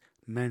Mansoor, as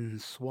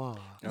Mansoir.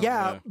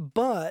 Yeah,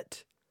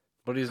 but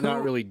he's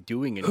not really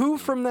doing it. Who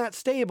from that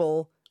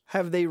stable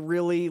have they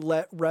really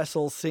let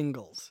wrestle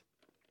singles?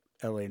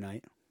 LA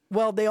Knight.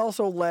 Well, they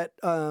also let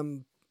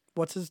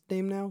what's his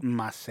name now?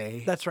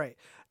 Massey. That's right.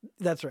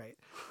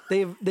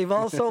 They've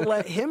also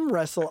let him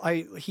wrestle.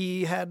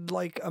 He had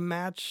like a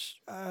match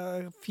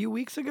a few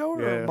weeks ago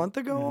or a month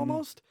ago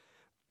almost.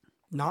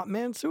 Not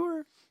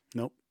Mansoor.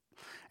 Nope.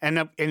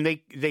 And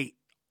they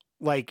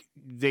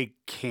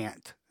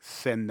can't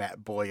send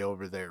that boy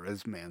over there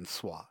as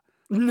Mansoir.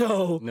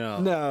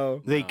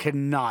 No. They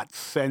cannot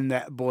send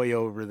that boy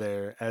over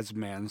there as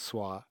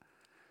Mansoir.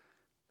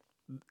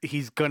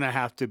 He's gonna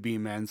have to be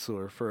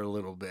Mansoor for a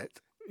little bit.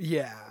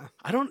 Yeah.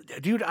 I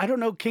don't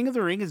know. King of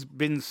the Ring has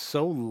been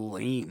so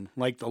lame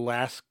like the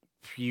last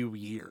few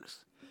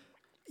years.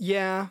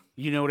 Yeah.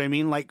 You know what I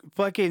mean? Like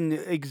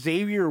fucking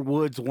Xavier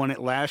Woods won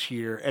it last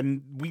year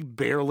and we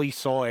barely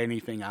saw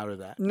anything out of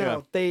that.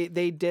 No, they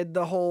did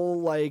the whole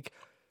like,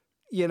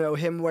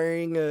 him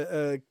wearing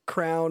a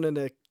crown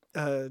and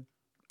a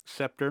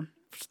scepter.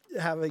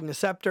 Having a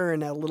scepter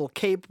and a little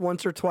cape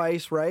once or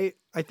twice, right?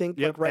 I think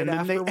right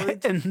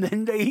afterwards. And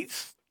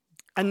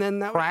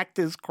then they cracked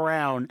his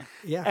crown.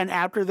 Yeah. And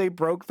after they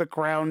broke the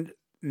crown,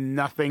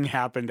 nothing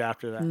happened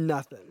after that.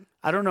 Nothing.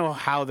 I don't know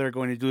how they're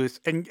going to do this.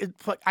 And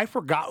it's like, I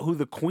forgot who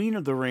the Queen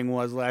of the Ring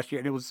was last year,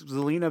 and it was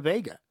Zelina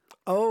Vega.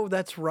 Oh,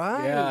 that's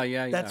right.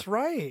 Yeah. That's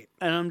right.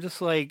 And I'm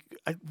just like,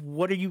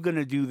 what are you going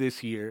to do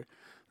this year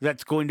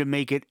that's going to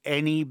make it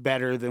any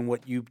better than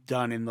what you've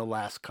done in the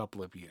last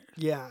couple of years?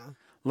 Yeah.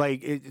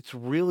 Like it's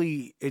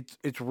really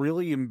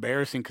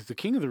embarrassing because the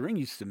King of the Ring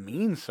used to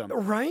mean something,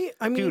 right?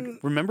 I mean, dude,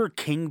 remember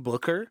King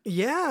Booker?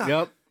 Yeah.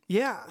 Yep.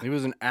 Yeah. He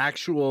was an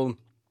actual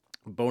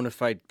bona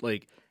fide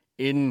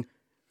in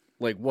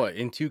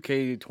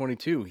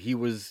 2K22. He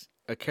was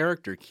a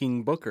character,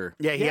 King Booker.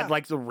 Yeah, he had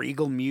like the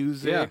regal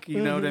music,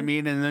 you know what I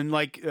mean? And then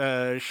like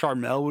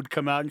Charmel would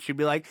come out and she'd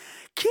be like,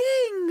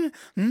 King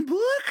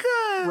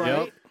Booker!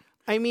 Right? Yep.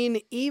 I mean,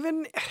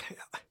 even,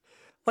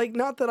 like,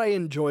 not that I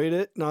enjoyed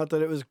it, not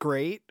that it was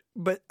great,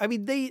 but I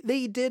mean,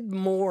 they did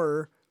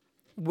more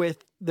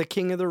with the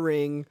King of the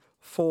Ring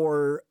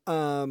for,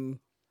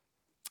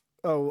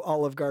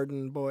 Olive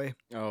Garden boy.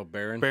 Oh,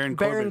 Baron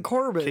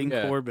Corbin. King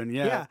Corbin,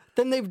 Yeah,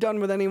 than they've done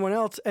with anyone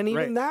else. And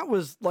even that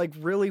was, like,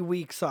 really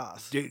weak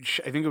sauce. Dude,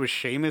 I think it was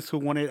Sheamus who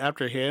won it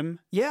after him.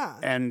 Yeah.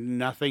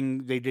 And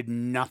they did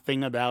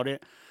nothing about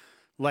it.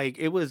 Like,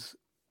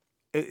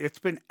 it's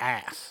been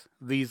ass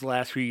these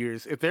last few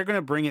years. If they're going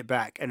to bring it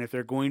back and if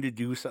they're going to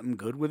do something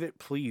good with it,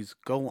 please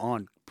go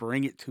on,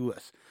 bring it to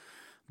us.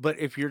 But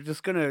if you're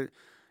just going to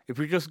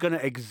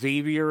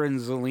Xavier and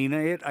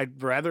Zelina it,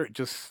 I'd rather it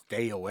just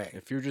stay away.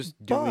 If you're just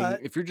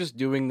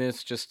doing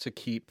this just to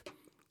keep,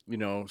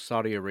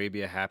 Saudi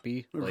Arabia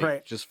happy,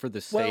 like just for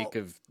the sake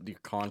of the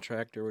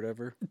contract or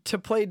whatever. To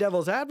play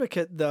devil's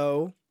advocate,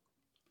 though,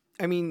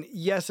 I mean,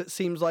 yes, it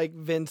seems like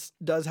Vince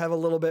does have a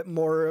little bit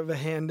more of a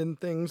hand in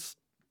things,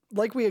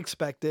 like we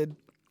expected.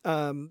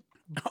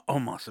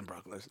 Almost in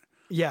Brock Lesnar.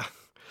 Yeah,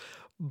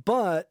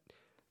 but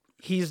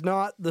he's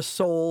not the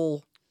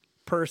sole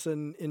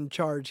person in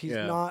charge.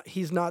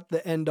 He's not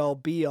the end all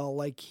be all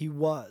like he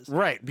was.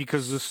 Right,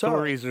 because the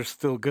stories are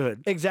still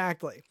good.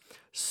 Exactly.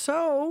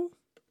 So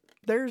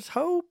there's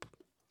hope.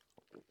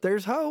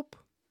 There's hope.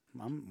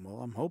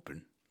 I'm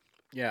hoping.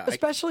 Yeah.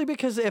 Especially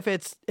because if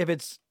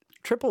it's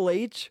Triple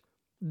H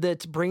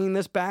that's bringing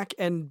this back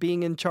and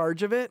being in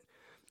charge of it,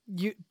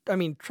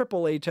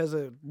 Triple H has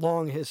a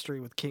long history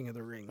with King of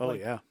the Ring. Oh,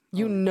 yeah.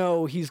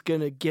 He's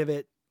going to give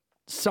it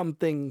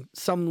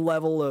some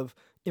level of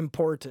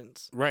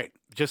importance. Right.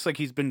 Just like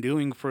he's been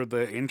doing for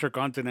the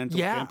Intercontinental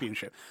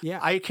Championship. Yeah.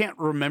 I can't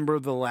remember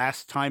the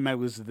last time I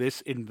was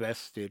this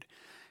invested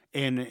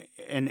in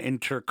an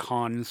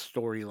Intercon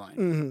storyline.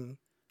 Mm-hmm.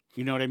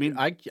 You know what I mean?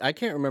 I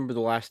can't remember the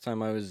last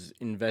time I was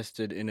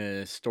invested in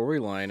a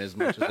storyline as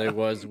much as I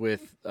was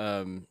with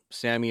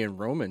Sammy and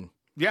Roman.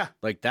 Yeah.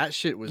 Like that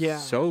shit was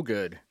so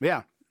good.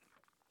 Yeah.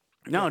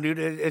 No, dude,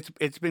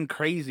 it's been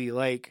crazy.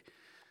 Like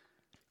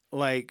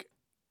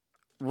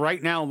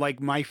right now, like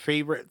my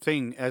favorite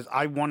thing is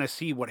I want to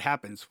see what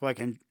happens.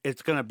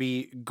 It's gonna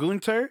be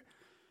Gunther,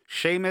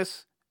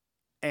 Sheamus,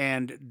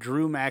 and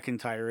Drew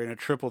McIntyre in a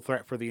triple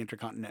threat for the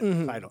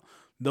Intercontinental title.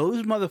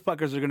 Those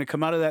motherfuckers are gonna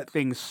come out of that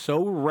thing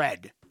so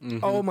red. Mm-hmm.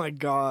 Oh my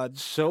God.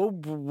 So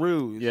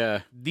bruised.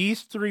 Yeah.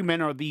 These three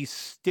men are the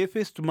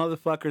stiffest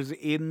motherfuckers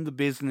in the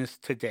business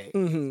today.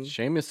 Mm-hmm.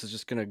 Sheamus is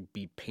just gonna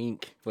be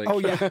pink. Like... Oh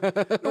yeah.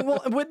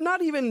 Well, with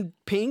not even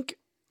pink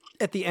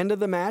at the end of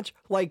the match,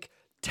 like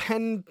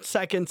 10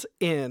 seconds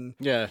in,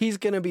 he's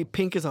gonna be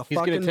pink as a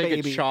fucking baby. He's gonna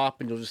take a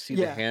chop and you'll just see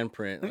the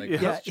handprint. Like,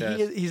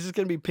 he's just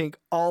gonna be pink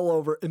all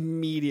over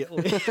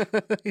immediately.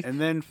 And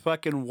then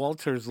fucking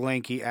Walter's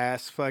lanky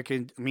ass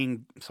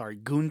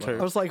Gunther.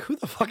 I was like, who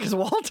the fuck is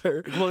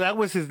Walter? Well, that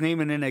was his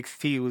name in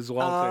NXT. It was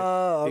Walter.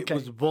 Oh, okay. It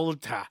was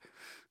Volta.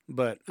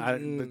 But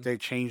they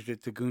changed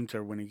it to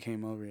Gunther when he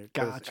came over here.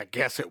 Gotcha. I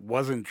guess it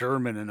wasn't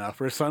German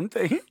enough or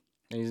something.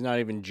 And he's not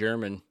even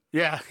German.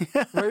 Yeah.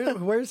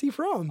 Where's he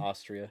from?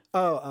 Austria.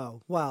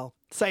 Oh, wow.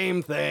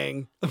 Same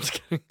thing. I'm just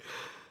kidding.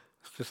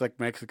 It's just like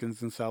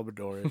Mexicans and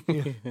Salvador.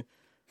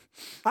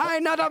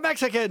 I'm not a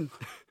Mexican.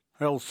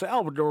 El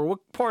Salvador, what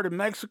part of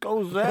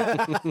Mexico is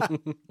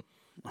that?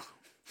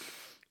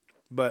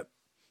 But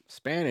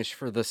Spanish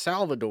for the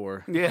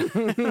Salvador. Yeah.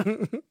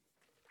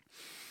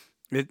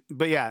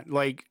 But yeah,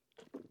 like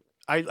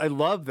I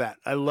love that.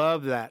 I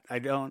love that.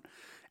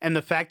 And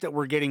the fact that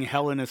we're getting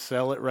Hell in a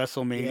Cell at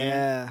WrestleMania.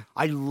 Yeah.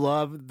 I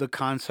love the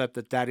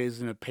concept that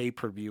isn't a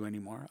pay-per-view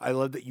anymore. I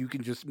love that you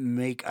can just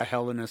make a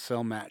Hell in a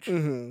Cell match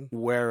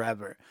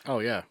wherever. Oh,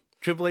 yeah.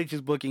 Triple H's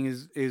booking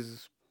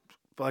is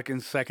fucking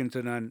second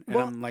to none, and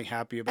I'm like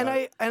happy about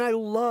it. And I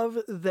love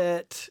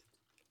that,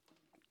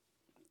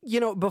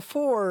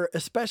 before,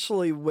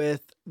 especially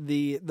with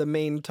the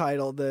main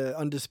title, the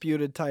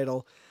Undisputed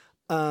title,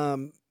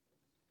 it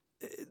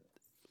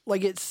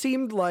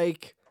seemed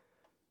like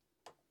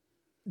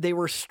they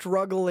were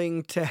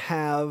struggling to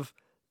have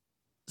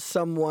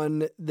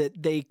someone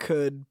that they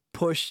could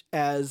push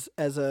as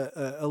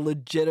a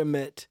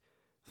legitimate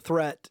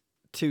threat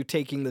to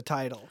taking the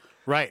title.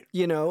 Right.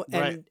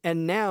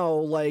 And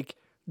now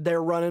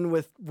they're running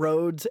with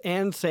Rhodes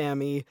and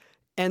Sammy,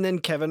 and then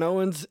Kevin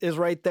Owens is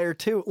right there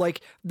too.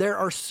 Like there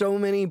are so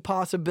many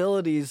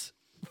possibilities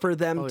for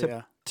them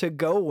to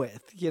go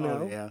with,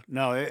 Oh, yeah.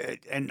 No,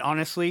 and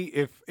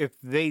honestly, if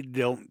they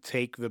don't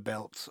take the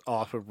belts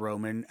off of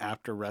Roman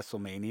after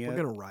WrestleMania, we're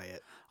gonna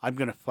riot. I'm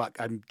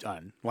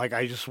done. Like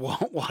I just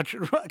won't watch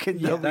it. Fucking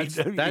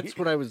WWE. That's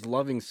what I was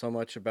loving so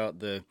much about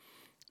the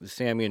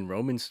Sammy and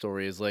Roman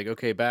story is like,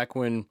 okay, back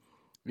when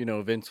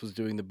Vince was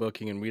doing the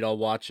booking and we'd all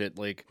watch it,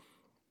 like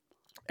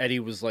Eddie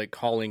was like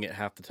calling it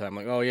half the time,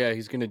 like, oh yeah,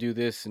 he's gonna do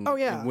this and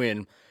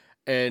win.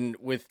 And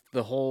with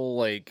the whole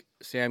like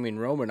Sammy and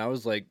Roman, I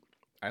was like,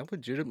 I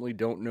legitimately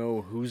don't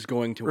know who's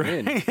going to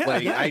win.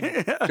 Like,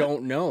 I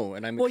don't know,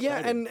 and I'm excited.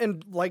 Yeah,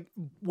 and like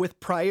with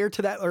prior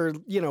to that, or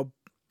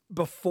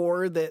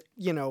before that,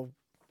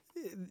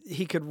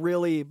 he could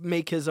really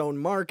make his own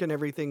mark and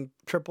everything.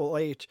 Triple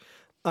H,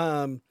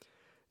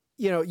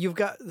 you've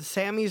got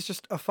Sammy's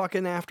just a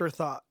fucking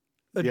afterthought,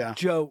 a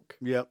joke.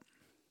 Yep.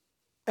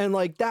 And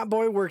like that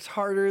boy works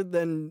harder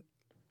than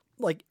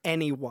like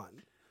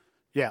anyone.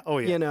 Yeah. Oh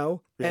yeah.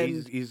 Yeah,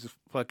 and he's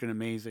fucking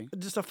amazing.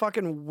 Just a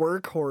fucking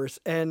workhorse.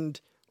 And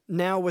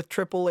now with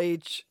Triple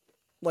H,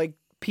 like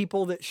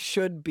people that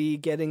should be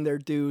getting their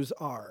dues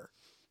are.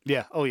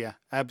 Yeah. Oh yeah.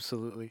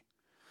 Absolutely.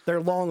 They're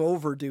long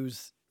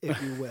overdues,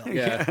 if you will.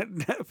 Yeah,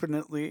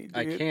 definitely. Dude.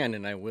 I can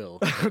and I will.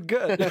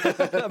 Good.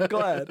 I'm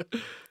glad.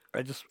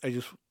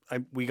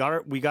 We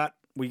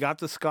got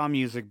the ska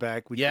music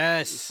back.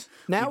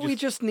 Now we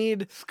just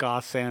need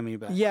Ska Sammy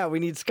back. Yeah, we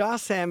need Ska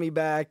Sammy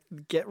back.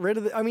 Get rid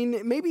of I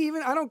mean, maybe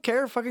even, I don't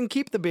care, fucking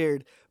keep the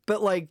beard.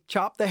 But like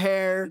chop the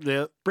hair,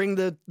 bring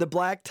the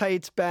black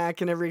tights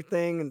back and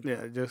everything. And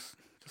yeah, just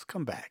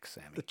come back,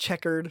 Sammy. The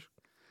checkered.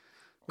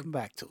 Come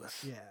back to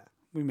us. Yeah.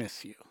 We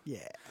miss you.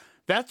 Yeah.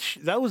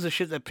 That was the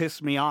shit that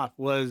pissed me off,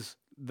 was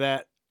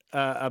that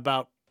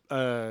about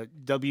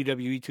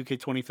WWE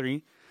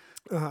 2K23.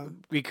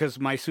 Because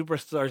my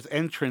Superstars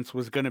entrance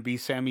was going to be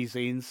Sami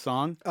Zayn's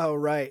song. Oh,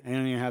 right. I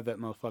didn't even have that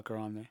motherfucker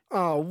on there.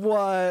 Oh,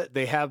 what?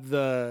 They have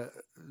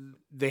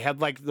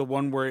like the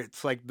one where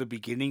it's like the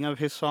beginning of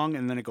his song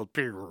and then it goes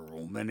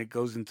and it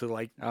goes into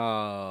like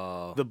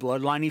the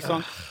Bloodline-y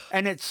song.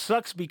 And it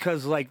sucks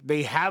because like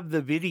they have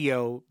the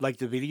video, like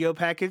the video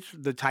package,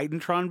 the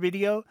Titantron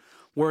video,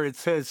 where it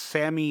says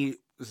Sami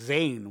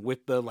Zayn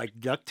with the like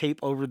duct tape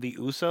over the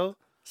Uso.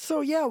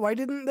 So yeah, why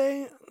didn't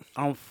they?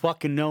 I don't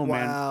fucking know,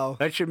 man. Wow.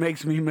 That shit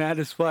makes me mad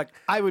as fuck.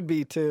 I would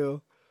be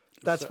too.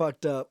 That's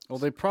fucked up. Well,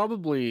 they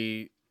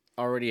probably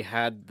already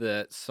had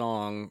that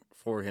song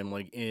for him,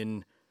 like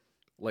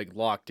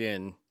locked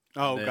in.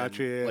 Oh, then,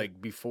 gotcha. Yeah.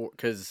 Like before,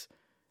 because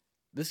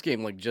this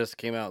game like just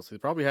came out, so they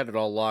probably had it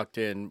all locked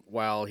in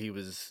while he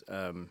was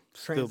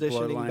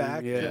transitioning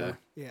back. Yeah.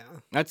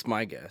 That's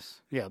my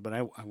guess. Yeah, but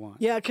I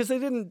want. Yeah, because they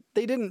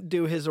didn't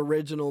do his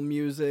original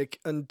music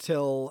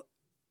until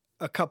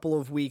a couple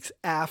of weeks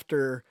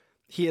after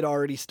he had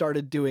already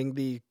started doing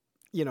the,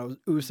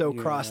 Uso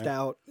crossed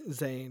out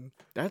Zayn.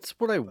 That's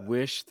what I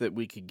wish that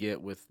we could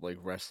get with like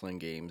wrestling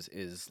games,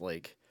 is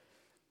like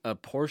a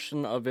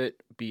portion of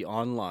it be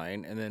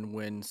online, and then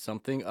when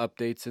something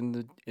updates in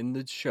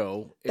the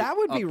show, that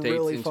would be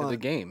really into fun. The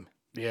game.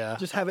 Yeah,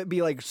 just have it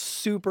be like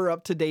super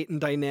up to date and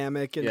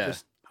dynamic, and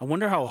just. I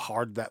wonder how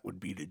hard that would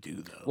be to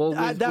do, though. Well,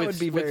 that would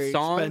be very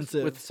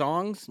expensive. With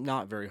songs,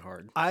 not very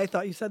hard. I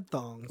thought you said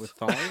thongs. With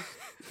thongs?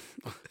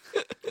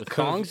 With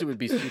thongs, it would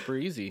be super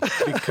easy.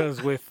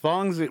 Because with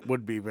thongs, it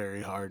would be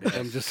very hard.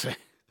 I'm just saying.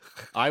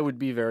 I would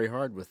be very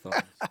hard with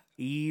thongs.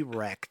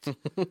 Erect.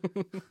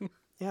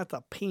 Yeah, it's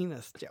a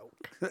penis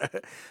joke.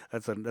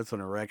 That's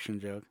an erection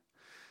joke.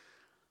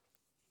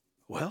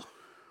 Well,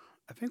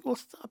 I think we'll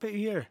stop it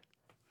here.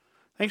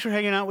 Thanks for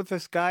hanging out with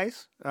us,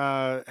 guys.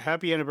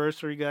 Happy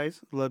anniversary, guys.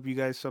 Love you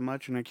guys so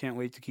much, and I can't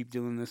wait to keep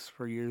doing this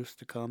for years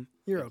to come.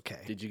 You're okay.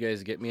 Did you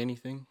guys get me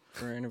anything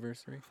for our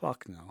anniversary?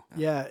 Fuck no.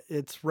 Yeah,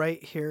 it's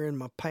right here in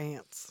my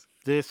pants.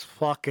 This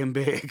fucking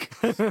big.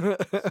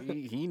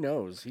 See, he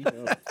knows. He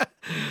knows.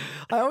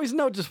 I always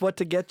know just what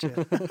to get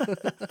you.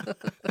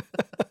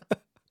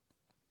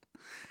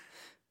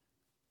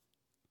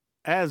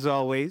 As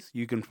always,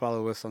 you can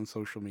follow us on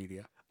social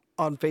media.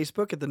 On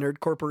Facebook at The Nerd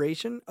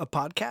Corporation, a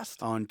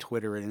podcast. On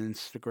Twitter and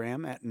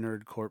Instagram at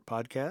NerdCorp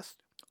Podcast.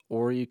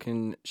 Or you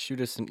can shoot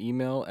us an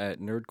email at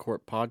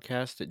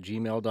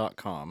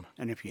nerdcorppodcast@gmail.com.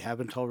 And if you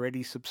haven't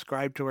already,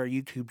 subscribe to our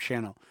YouTube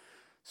channel.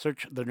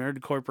 Search The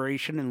Nerd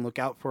Corporation and look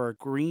out for our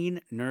green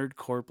Nerd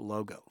Corp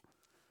logo.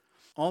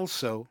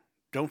 Also,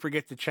 don't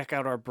forget to check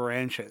out our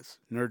branches: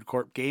 Nerd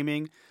Corp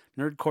Gaming,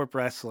 Nerd Corp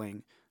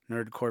Wrestling,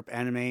 Nerd Corp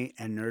Anime,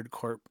 and Nerd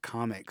Corp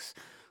Comics.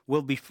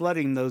 We'll be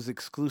flooding those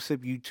exclusive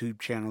YouTube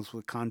channels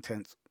with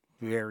content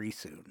very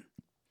soon.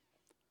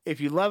 If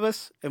you love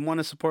us and want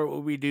to support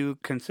what we do,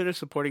 consider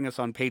supporting us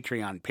on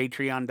Patreon.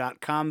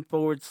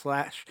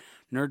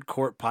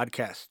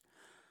 Patreon.com/NerdCorpPodcast.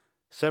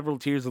 Several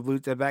tiers of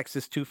loot to have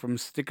access to, from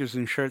stickers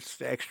and shirts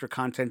to extra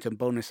content and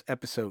bonus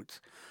episodes.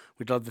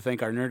 We'd love to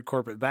thank our Nerd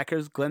Corporate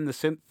backers, Glenn the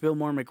Simp,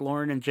 Fillmore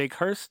McLaurin, and Jake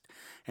Hurst,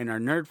 and our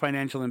Nerd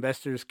Financial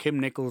investors, Kim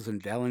Nichols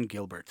and Dallin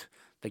Gilbert.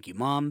 Thank you,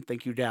 Mom.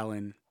 Thank you,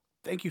 Dallin.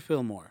 Thank you,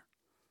 Fillmore.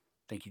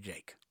 Thank you,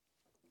 Jake.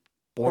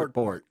 Bort.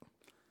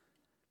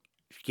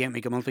 If you can't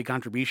make a monthly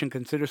contribution,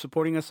 consider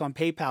supporting us on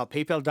PayPal,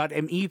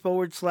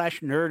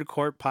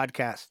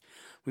 paypal.me/NerdCorpPodcast.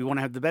 We want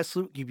to have the best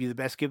loot, give you the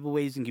best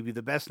giveaways, and give you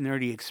the best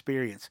nerdy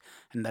experience.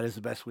 And that is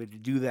the best way to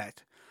do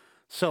that.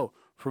 So,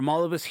 from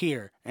all of us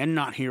here and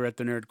not here at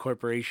the Nerd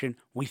Corporation,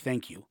 we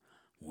thank you.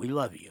 We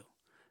love you.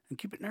 And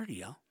keep it nerdy,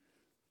 y'all.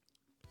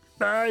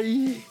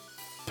 Bye.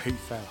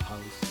 Peace out,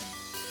 house.